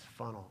down, this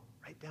funnel,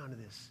 right down to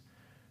this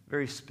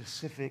very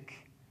specific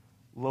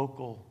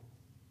local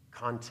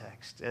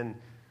context. And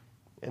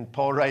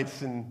Paul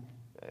writes, and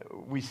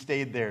we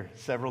stayed there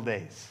several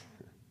days.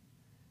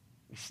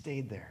 We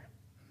stayed there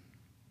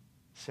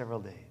several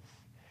days.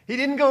 He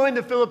didn't go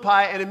into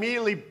Philippi and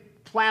immediately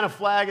plant a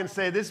flag and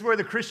say, this is where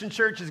the Christian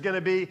church is going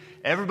to be.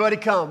 Everybody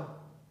come.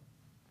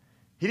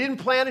 He didn't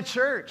plant a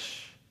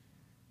church.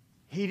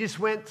 He just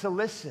went to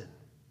listen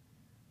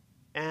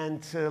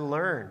and to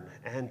learn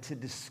and to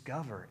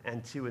discover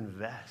and to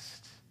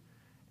invest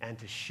and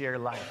to share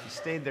life. He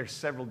stayed there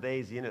several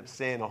days. He ended up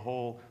staying a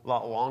whole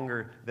lot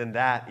longer than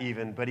that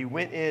even. But he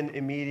went in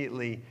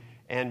immediately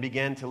and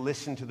began to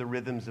listen to the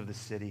rhythms of the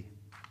city.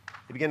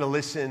 He began to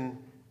listen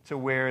to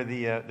where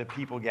the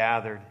people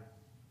gathered.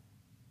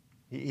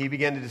 He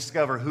began to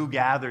discover who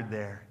gathered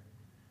there.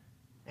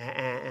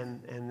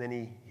 And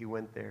then he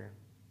went there.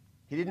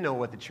 He didn't know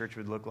what the church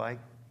would look like.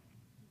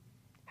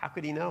 How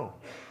could he know?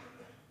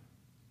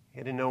 He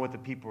had to know what the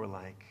people were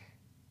like.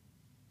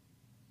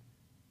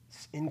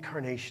 It's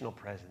incarnational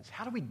presence.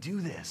 How do we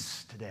do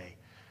this today?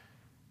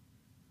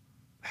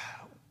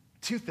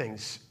 Two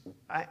things.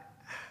 I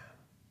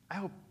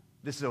hope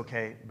this is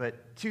okay, but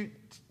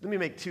let me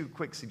make two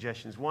quick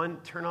suggestions. One,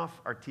 turn off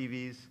our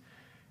TVs,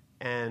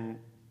 and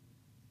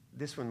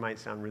this one might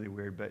sound really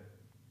weird, but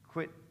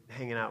quit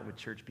hanging out with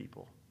church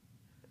people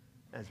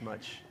as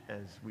much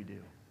as we do.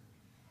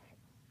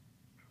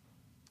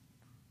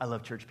 I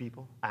love church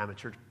people. I am a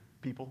church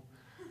people,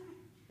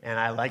 and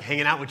I like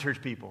hanging out with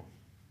church people.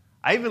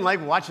 I even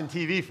like watching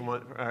TV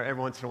every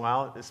once in a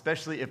while,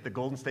 especially if the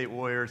Golden State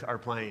Warriors are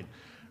playing.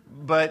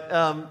 But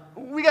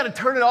we got to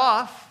turn it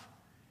off.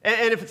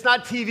 And if it's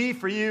not TV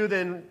for you,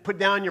 then put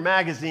down your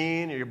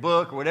magazine or your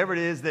book or whatever it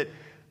is that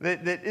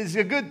is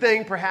a good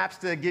thing, perhaps,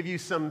 to give you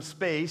some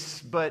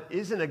space, but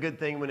isn't a good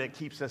thing when it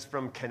keeps us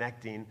from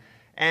connecting.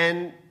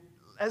 And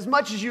as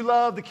much as you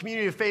love the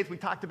community of faith, we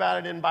talked about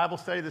it in Bible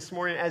study this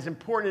morning, as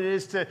important it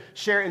is to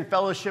share in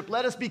fellowship,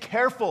 let us be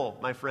careful,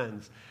 my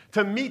friends,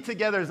 to meet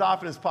together as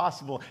often as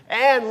possible.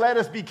 And let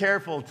us be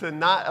careful to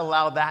not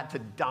allow that to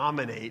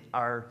dominate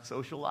our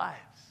social lives.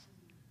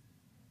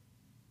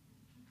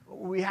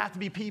 We have to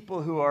be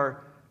people who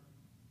are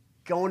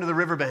going to the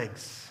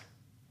riverbanks,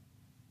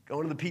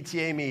 going to the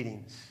PTA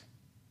meetings,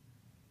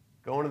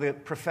 going to the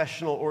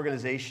professional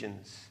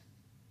organizations,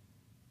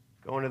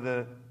 going to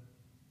the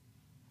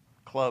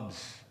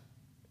clubs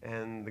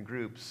and the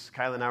groups.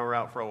 Kyla and I were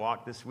out for a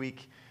walk this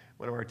week,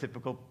 one of our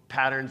typical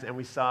patterns, and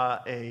we saw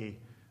a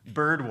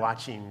bird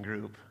watching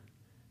group.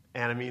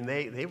 And I mean,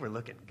 they were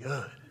looking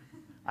good.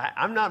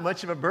 I'm not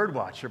much of a bird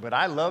watcher, but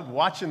I loved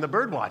watching the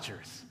bird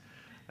watchers.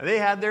 They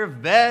had their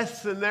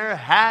vests and their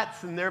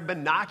hats and their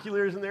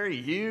binoculars and their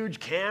huge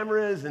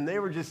cameras, and they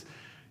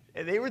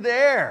were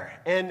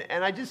there. And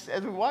I just,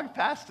 as we walked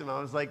past them, I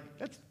was like,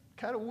 that's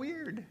kind of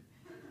weird.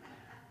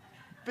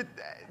 But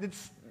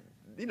it's,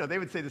 they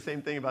would say the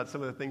same thing about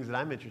some of the things that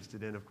I'm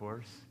interested in, of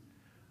course.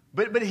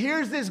 But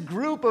here's this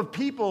group of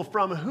people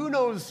from who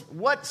knows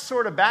what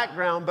sort of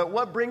background, but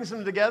what brings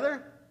them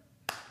together?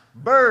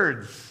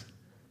 Birds.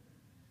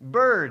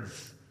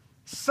 Birds.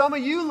 Some of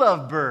you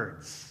love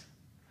birds.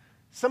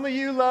 Some of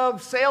you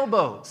love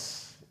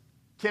sailboats.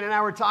 Ken and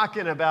I were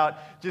talking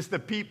about just the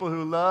people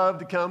who love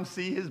to come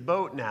see his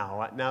boat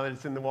now that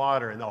it's in the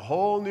water, and the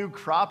whole new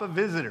crop of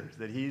visitors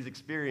that he's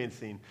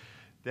experiencing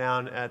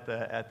down at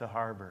the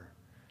harbor.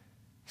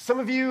 Some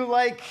of you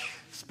like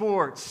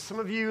sports. Some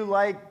of you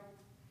like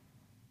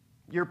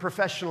your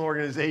professional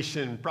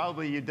organization.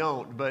 Probably you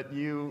don't, but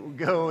you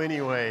go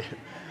anyway.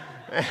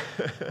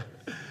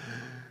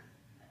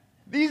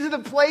 These are the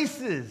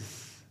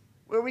places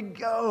where we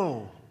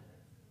go.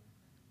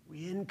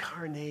 We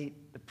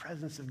incarnate the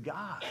presence of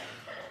God.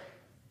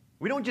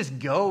 We don't just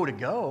go to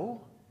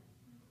go.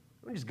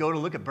 We don't just go to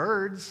look at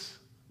birds.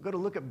 We go to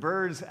look at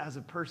birds as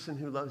a person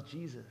who loves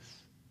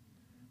Jesus.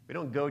 We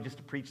don't go just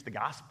to preach the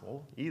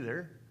gospel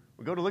either.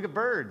 We go to look at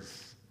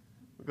birds.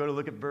 We go to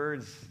look at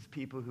birds as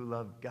people who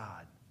love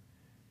God.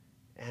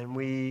 And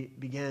we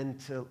begin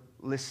to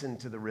listen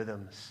to the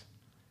rhythms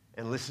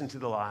and listen to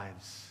the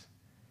lives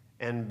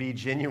and be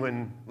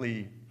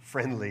genuinely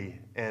friendly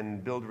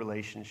and build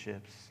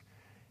relationships.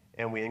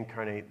 And we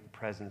incarnate the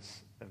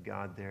presence of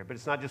God there. But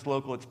it's not just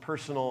local, it's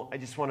personal. I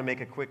just want to make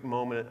a quick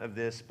moment of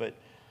this, but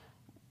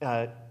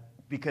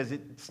because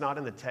it's not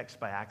in the text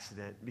by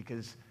accident,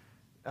 because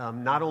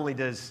not only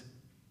does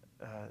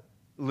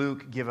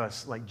Luke give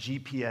us like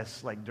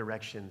GPS like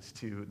directions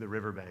to the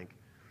riverbank,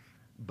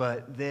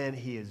 but then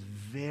he is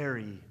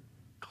very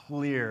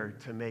clear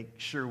to make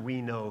sure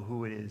we know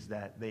who it is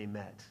that they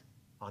met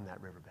on that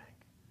riverbank.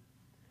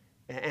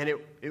 And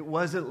it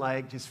wasn't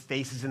like just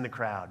faces in the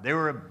crowd. There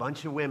were a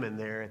bunch of women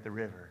there at the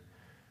river.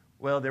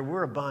 Well, there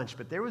were a bunch,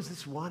 but there was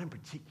this one in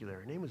particular.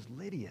 Her name was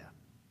Lydia.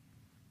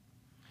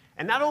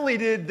 And not only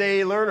did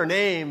they learn her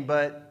name,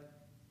 but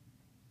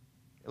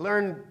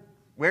learn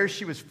where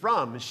she was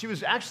from. She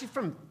was actually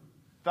from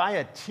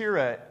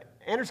Thyatira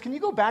Anders, can you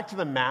go back to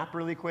the map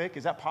really quick?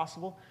 Is that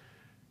possible?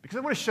 Because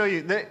I want to show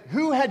you that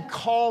who had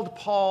called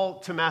Paul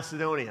to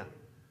Macedonia?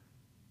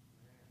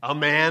 A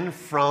man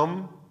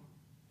from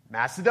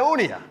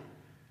Macedonia.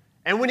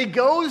 And when he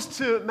goes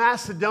to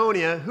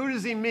Macedonia, who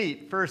does he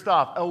meet? First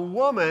off, a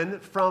woman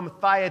from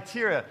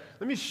Thyatira.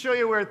 Let me show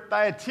you where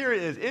Thyatira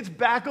is. It's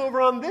back over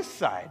on this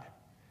side.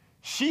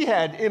 She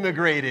had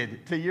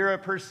immigrated to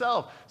Europe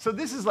herself. So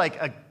this is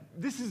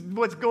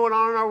what's going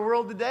on in our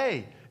world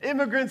today.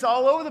 Immigrants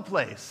all over the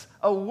place.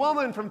 A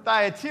woman from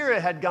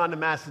Thyatira had gone to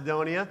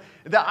Macedonia.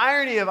 The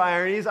irony of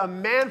ironies, a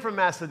man from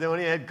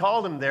Macedonia had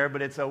called him there,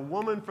 but it's a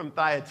woman from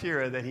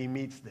Thyatira that he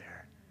meets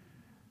there.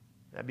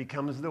 That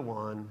becomes the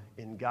one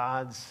in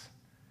God's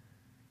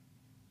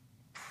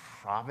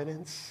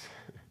providence,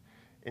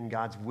 in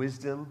God's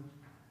wisdom,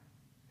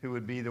 who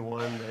would be the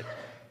one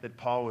that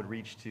Paul would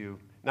reach to.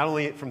 Not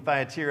only from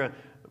Thyatira,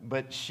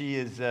 but she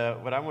is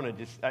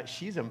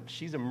she's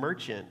a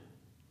merchant.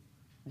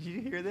 Did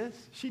you hear this?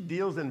 She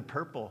deals in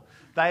purple.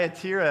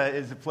 Thyatira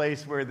is a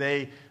place where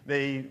they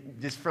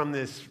just from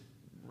this,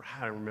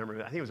 I don't remember,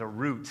 I think it was a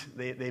root,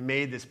 they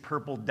made this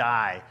purple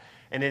dye.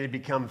 And it had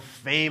become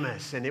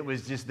famous, and it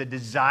was just the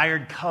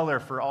desired color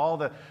for all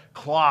the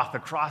cloth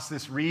across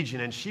this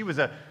region. And she was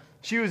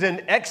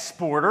an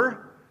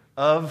exporter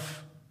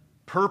of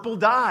purple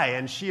dye,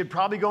 and she had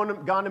probably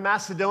gone to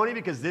Macedonia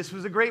because this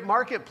was a great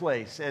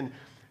marketplace. And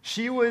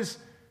you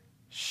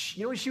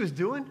know what she was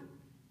doing?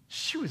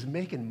 She was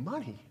making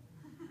money.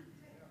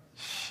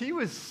 She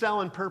was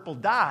selling purple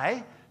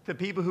dye to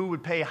people who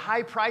would pay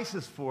high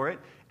prices for it,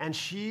 and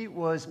she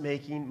was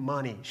making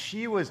money.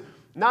 She was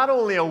not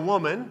only a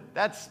woman,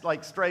 that's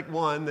like strike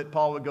one that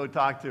Paul would go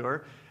talk to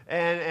her,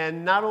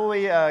 and not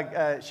only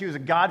she was a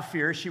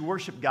God-fearer, she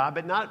worshiped God,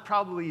 but not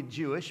probably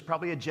Jewish,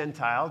 probably a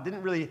Gentile,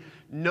 didn't really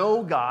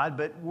know God,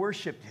 but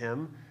worshiped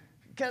him.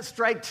 Kind of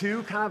strike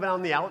two, kind of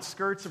on the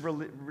outskirts of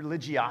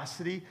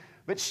religiosity,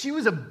 but she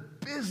was a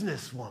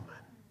businesswoman.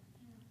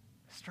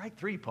 Strike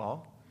three,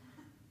 Paul.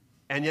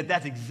 And yet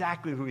that's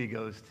exactly who he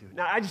goes to.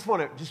 Now, I just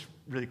want to, just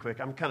really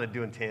quick, I'm kind of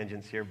doing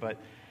tangents here, but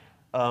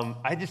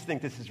I just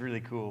think this is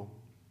really cool.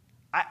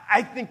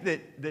 I think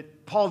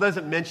that Paul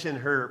doesn't mention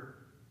her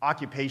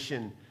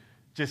occupation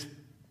just,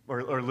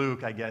 or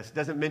Luke, I guess,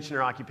 doesn't mention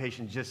her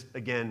occupation just,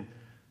 again,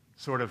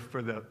 sort of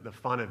for the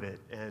fun of it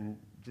and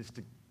just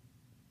to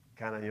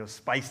kind of,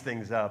 spice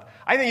things up.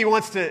 I think he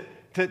wants to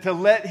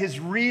let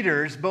his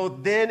readers,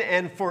 both then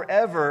and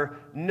forever,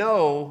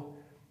 know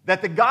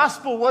that the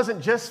gospel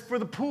wasn't just for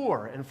the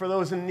poor and for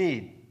those in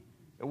need.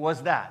 It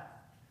was that.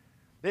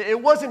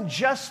 It wasn't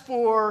just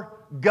for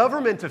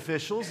government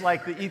officials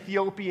like the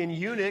Ethiopian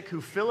eunuch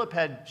who Philip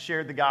had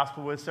shared the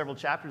gospel with several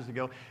chapters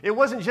ago. It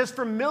wasn't just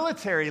for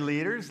military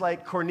leaders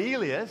like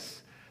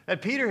Cornelius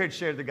that Peter had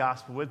shared the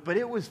gospel with, but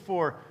it was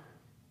for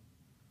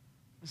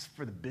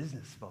the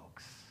business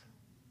folks.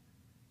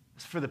 It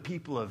was for the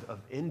people of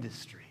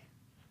industry.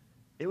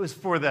 It was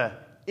for the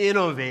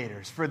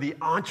innovators, for the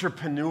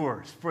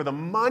entrepreneurs, for the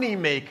money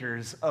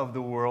makers of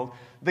the world.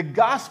 The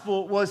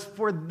gospel was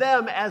for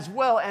them as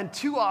well. And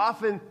too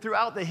often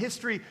throughout the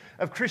history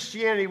of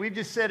Christianity, we've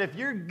just said, if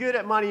you're good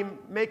at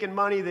making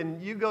money, then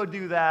you go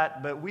do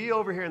that. But we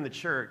over here in the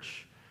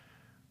church,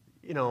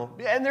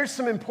 and there's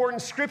some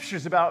important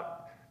scriptures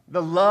about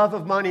the love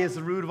of money is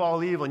the root of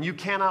all evil. And you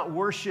cannot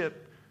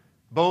worship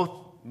both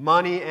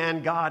money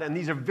and God. And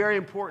these are very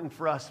important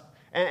for us.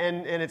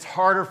 And it's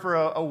harder for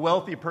a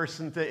wealthy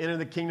person to enter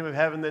the kingdom of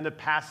heaven than to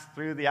pass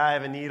through the eye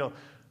of a needle,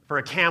 for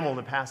a camel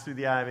to pass through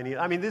the eye of a needle.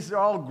 I mean, these are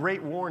all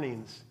great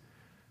warnings.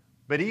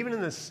 But even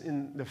in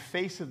the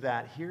face of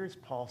that, here's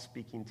Paul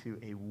speaking to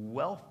a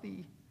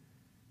wealthy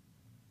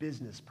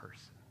business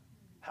person.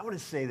 I want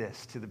to say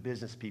this to the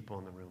business people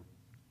in the room.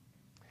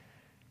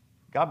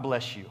 God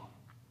bless you.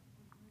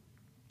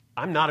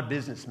 I'm not a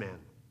businessman.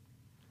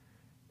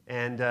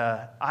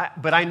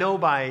 But I know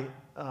by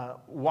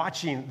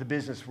watching the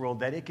business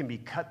world that it can be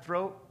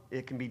cutthroat,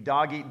 it can be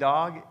dog eat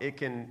dog, it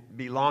can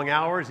be long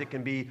hours, it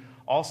can be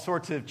all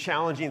sorts of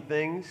challenging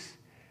things,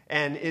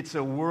 and it's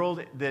a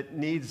world that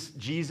needs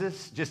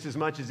Jesus just as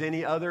much as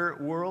any other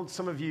world.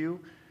 Some of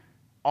you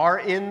are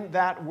in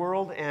that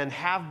world and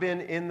have been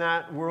in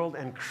that world,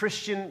 and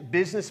Christian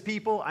business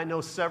people, I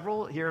know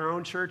several here in our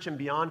own church and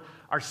beyond,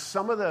 are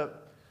some of the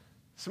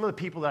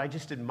people that I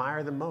just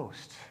admire the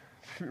most,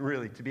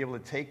 really, to be able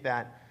to take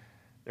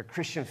their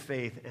Christian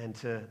faith and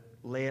to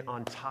lay it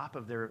on top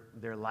of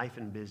their life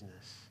and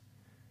business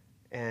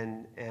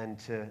and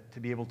to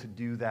be able to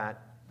do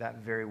that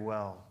very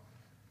well.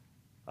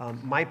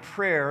 My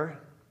prayer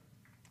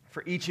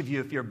for each of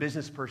you, if you're a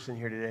business person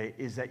here today,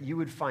 is that you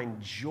would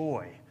find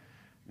joy,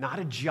 not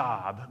a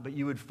job, but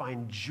you would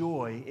find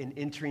joy in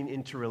entering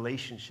into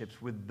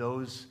relationships with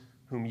those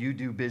whom you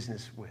do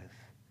business with,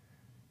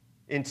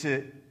 in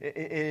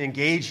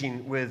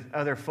engaging with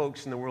other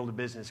folks in the world of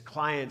business,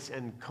 clients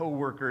and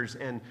coworkers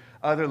and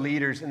other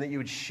leaders, and that you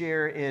would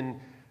share in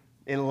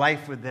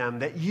life with them,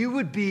 that you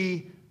would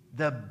be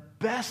the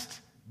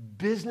best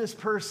business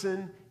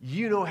person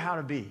you know how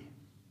to be.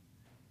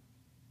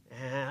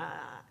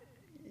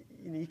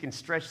 And you can can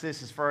stretch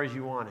this as far as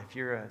you want. If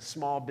you're a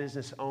small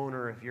business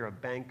owner, if you're a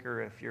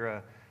banker, if you're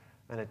a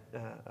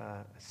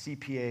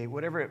CPA,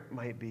 whatever it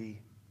might be,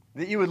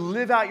 that you would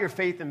live out your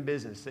faith in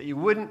business, that you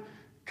wouldn't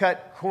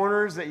cut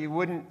corners, that you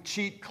wouldn't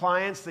cheat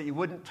clients, that you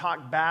wouldn't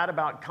talk bad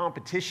about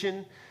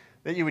competition,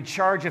 that you would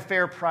charge a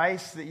fair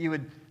price, that you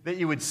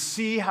would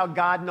see how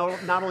God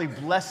not only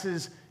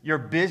blesses your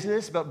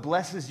business, but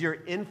blesses your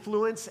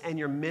influence and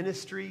your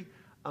ministry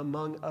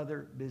among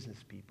other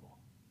business people.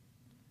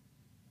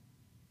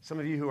 Some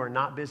of you who are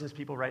not business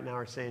people right now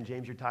are saying,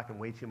 James, you're talking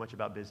way too much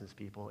about business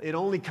people. It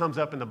only comes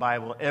up in the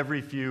Bible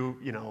every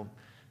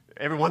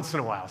once in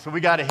a while. So we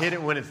got to hit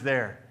it when it's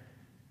there.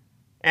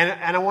 And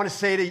I want to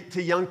say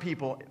to young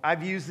people,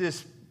 I've used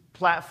this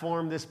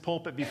platform, this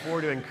pulpit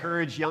before to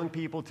encourage young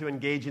people to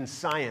engage in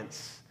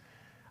science.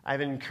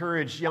 I've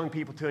encouraged young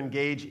people to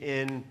engage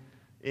in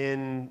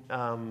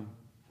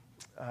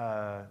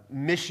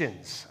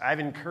missions. I've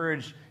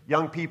encouraged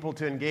young people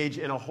to engage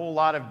in a whole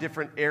lot of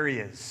different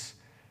areas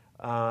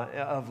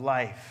of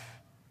life.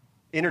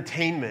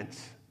 Entertainment,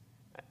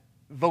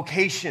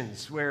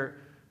 vocations, where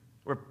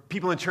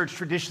people in church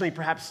traditionally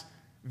perhaps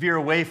veer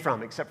away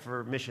from, except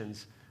for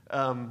missions.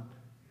 And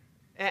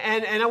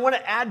I want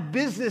to add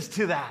business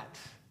to that.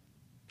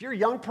 If you're a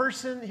young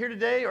person here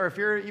today, or if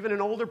you're even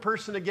an older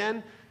person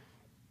again,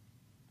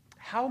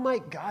 how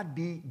might God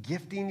be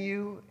gifting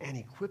you and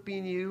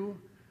equipping you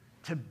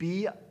to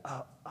be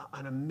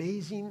an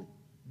amazing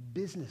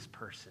business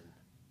person?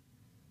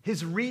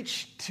 His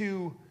reach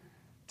to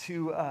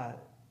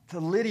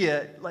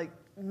Lydia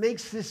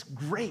makes this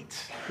great.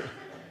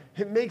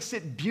 It makes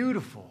it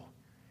beautiful.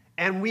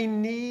 And we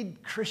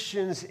need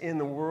Christians in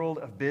the world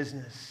of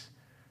business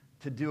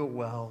to do it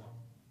well.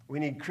 We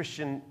need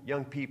Christian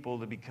young people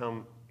to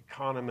become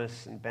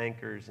economists and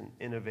bankers and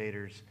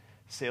innovators,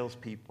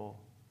 salespeople.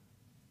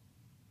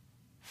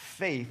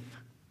 Faith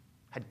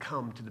had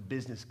come to the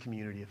business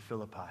community of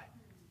Philippi.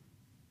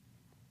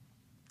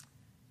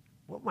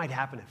 What might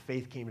happen if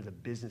faith came to the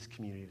business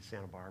community of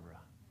Santa Barbara?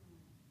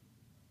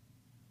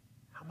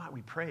 How might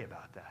we pray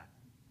about that?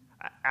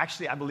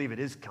 Actually, I believe it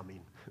is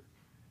coming,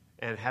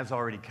 and it has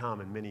already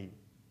come in many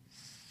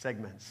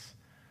segments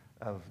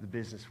of the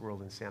business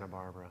world in Santa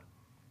Barbara.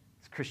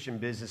 As Christian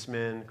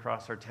businessmen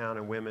across our town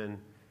and women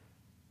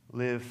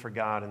live for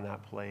God in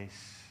that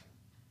place.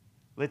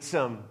 Let's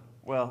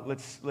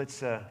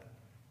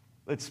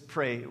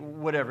pray.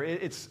 Whatever.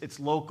 It's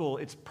local.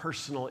 It's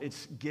personal.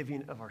 It's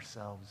giving of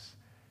ourselves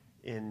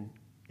in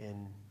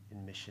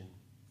mission.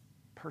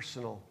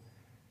 Personal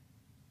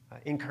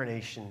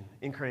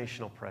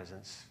incarnational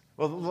presence.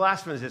 Well, the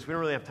last one is this. We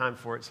don't really have time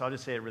for it, so I'll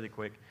just say it really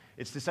quick.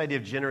 It's this idea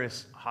of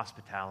generous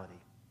hospitality.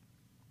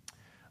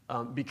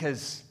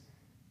 Because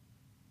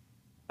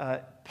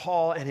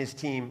Paul and his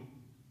team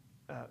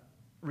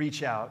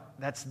reach out.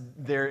 That's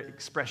their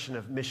expression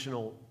of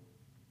missional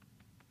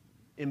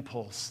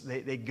impulse.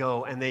 They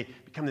go and they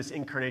become this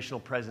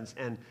incarnational presence.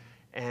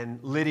 And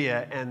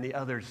Lydia and the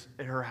others,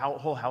 and her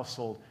whole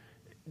household,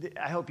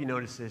 I hope you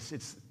notice this.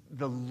 It's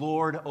the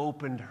Lord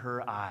opened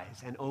her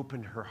eyes and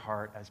opened her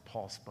heart as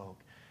Paul spoke.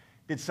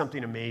 Did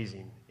something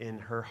amazing in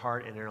her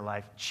heart and in her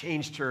life.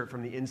 Changed her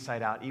from the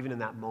inside out, even in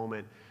that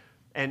moment.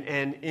 And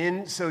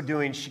in so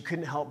doing, she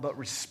couldn't help but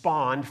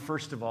respond,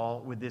 first of all,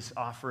 with this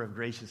offer of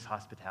gracious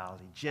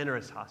hospitality,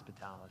 generous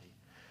hospitality.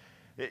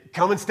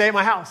 Come and stay at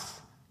my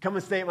house. Come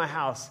and stay at my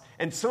house.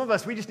 And some of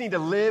us, we just need to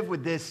live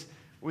with this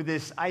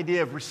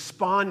idea of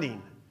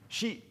responding.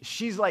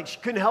 She's like, she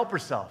couldn't help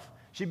herself.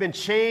 She'd been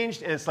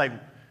changed, and it's like,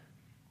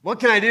 what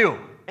can I do?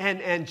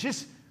 And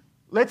just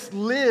let's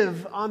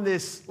live on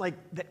this, like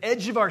the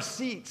edge of our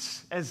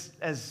seats,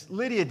 as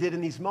Lydia did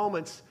in these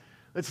moments.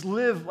 Let's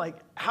live like,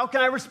 how can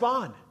I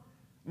respond?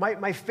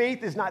 My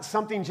faith is not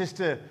something just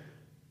to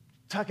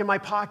tuck in my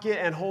pocket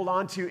and hold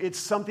on to. It's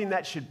something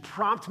that should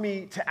prompt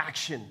me to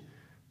action,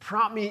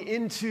 prompt me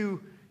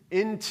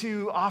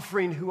into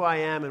offering who I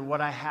am and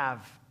what I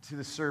have to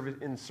the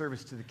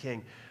service to the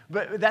King.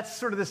 But that's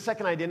sort of the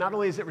second idea. Not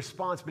only is it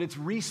response, but it's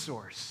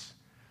resource.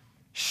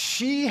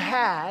 She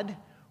had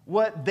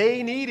what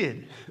they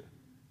needed.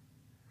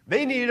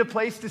 They needed a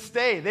place to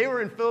stay. They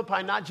were in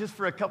Philippi not just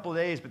for a couple of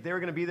days, but they were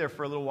going to be there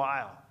for a little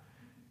while.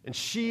 And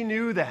she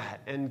knew that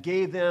and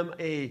gave them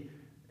a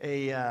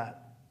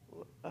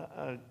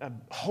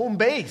home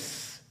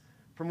base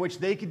from which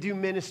they could do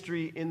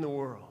ministry in the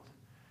world.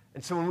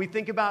 And so when we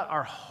think about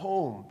our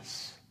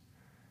homes,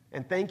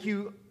 and thank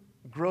you,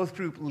 growth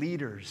group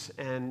leaders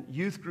and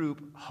youth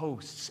group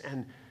hosts,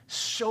 and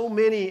so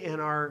many in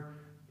our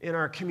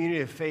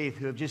community of faith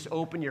who have just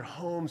opened your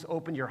homes,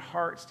 opened your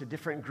hearts to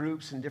different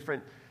groups and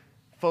different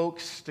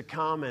folks to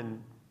come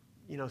and,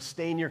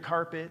 stain your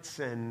carpets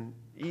and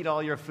eat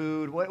all your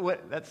food.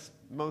 What? That's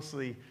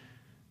mostly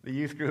the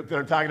youth group that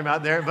I'm talking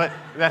about there, but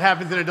that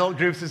happens in adult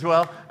groups as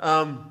well.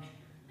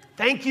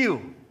 Thank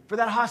you for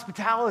that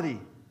hospitality.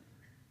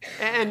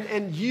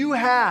 And you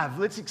have,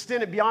 let's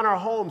extend it beyond our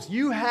homes,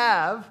 you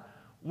have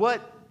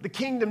what the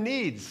kingdom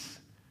needs.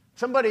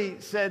 Somebody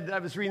said, that I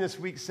was reading this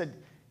week, said,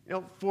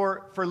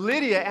 for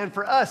Lydia and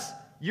for us,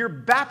 your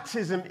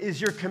baptism is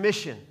your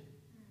commission.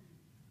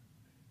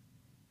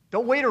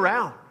 Don't wait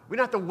around. We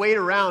don't have to wait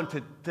around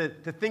to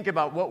think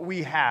about what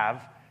we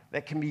have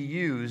that can be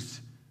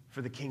used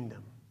for the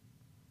kingdom.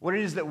 What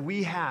it is that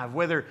we have,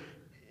 whether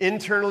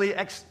internally,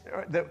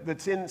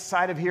 that's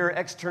inside of here,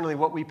 externally,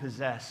 what we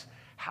possess.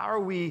 How are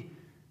we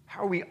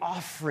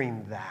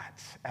offering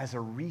that as a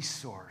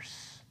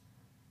resource,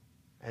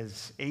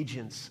 as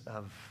agents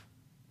of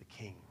the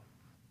King?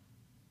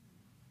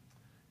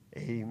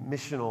 A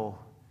missional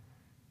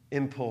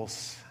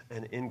impulse,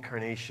 an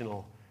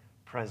incarnational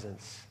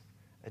presence,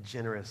 a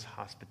generous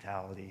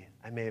hospitality.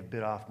 I may have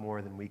bit off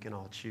more than we can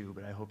all chew,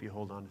 but I hope you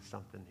hold on to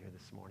something here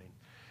this morning.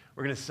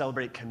 We're going to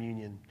celebrate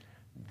communion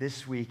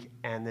this week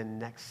and then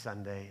next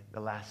Sunday, the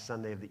last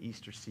Sunday of the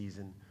Easter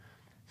season.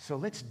 So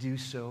let's do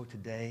so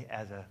today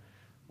as a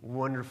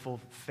wonderful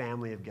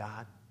family of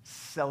God,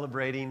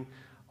 celebrating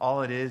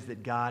all it is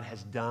that God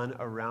has done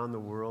around the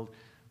world,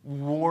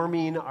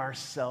 warming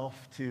ourselves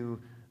to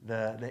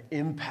the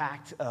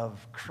impact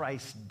of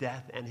Christ's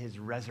death and his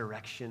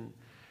resurrection,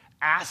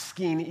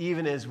 asking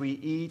even as we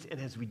eat and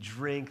as we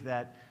drink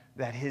that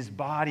his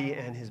body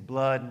and his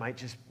blood might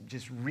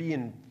just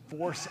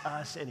reinforce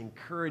us and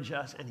encourage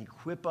us and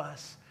equip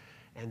us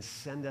and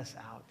send us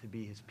out to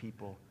be his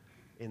people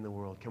in the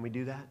world. Can we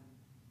do that?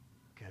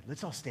 Good.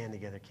 Let's all stand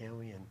together, can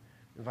we? And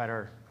invite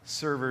our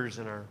servers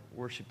and our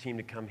worship team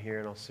to come here,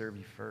 and I'll serve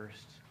you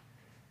first.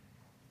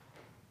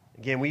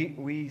 Again,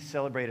 we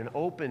celebrate an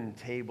open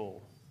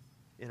table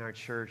in our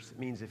church. It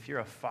means if you're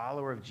a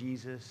follower of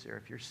Jesus or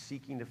if you're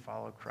seeking to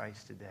follow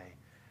Christ today,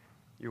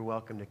 you're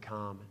welcome to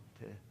come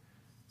to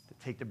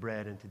take the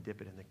bread and to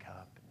dip it in the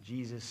cup.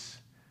 Jesus,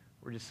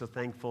 we're just so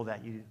thankful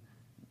that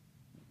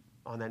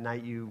on that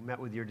night you met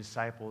with your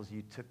disciples,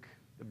 you took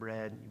the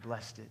bread, you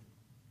blessed it,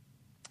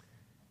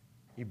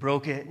 you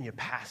broke it, and you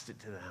passed it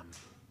to them.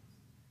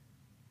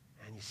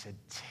 And you said,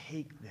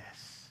 take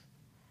this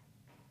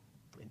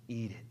and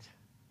eat it.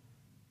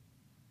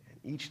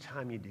 And each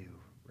time you do,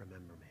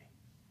 remember me.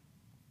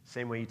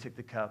 Same way you took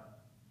the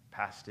cup,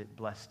 passed it,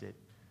 blessed it,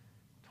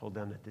 told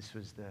them that this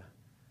was the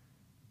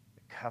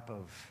cup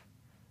of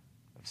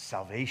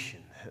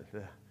salvation,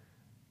 the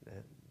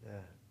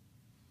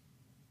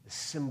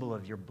symbol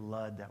of your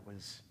blood that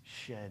was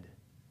shed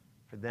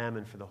for them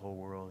and for the whole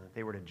world, and that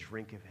they were to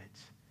drink of it.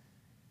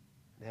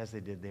 And as they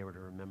did, they were to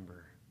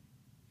remember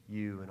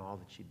you and all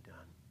that you'd done.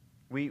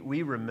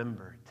 We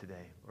remember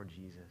today, Lord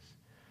Jesus.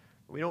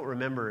 We don't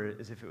remember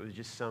as if it was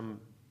just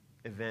some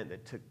event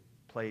that took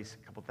place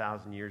a couple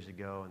thousand years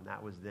ago, and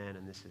that was then,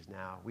 and this is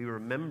now. We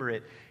remember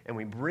it, and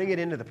we bring it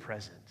into the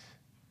present.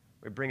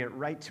 We bring it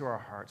right to our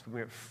hearts. We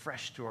bring it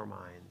fresh to our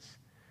minds.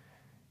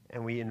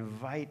 And we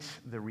invite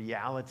the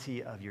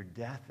reality of your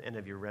death and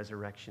of your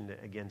resurrection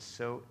to, again,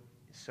 so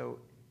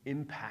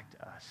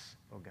impact us,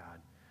 oh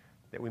God,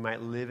 that we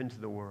might live into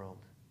the world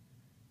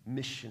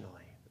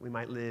missionally, that we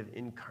might live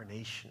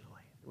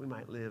incarnationally, that we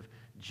might live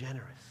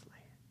generously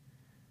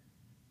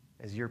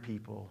as your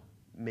people,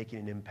 making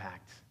an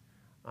impact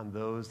on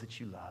those that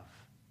you love,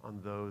 on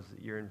those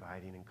that you're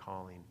inviting and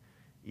calling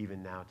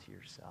even now to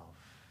yourself.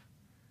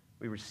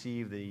 We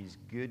receive these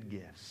good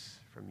gifts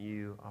from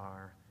you,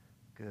 our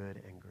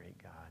good and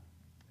great God.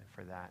 And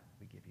for that,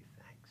 we give you thanks.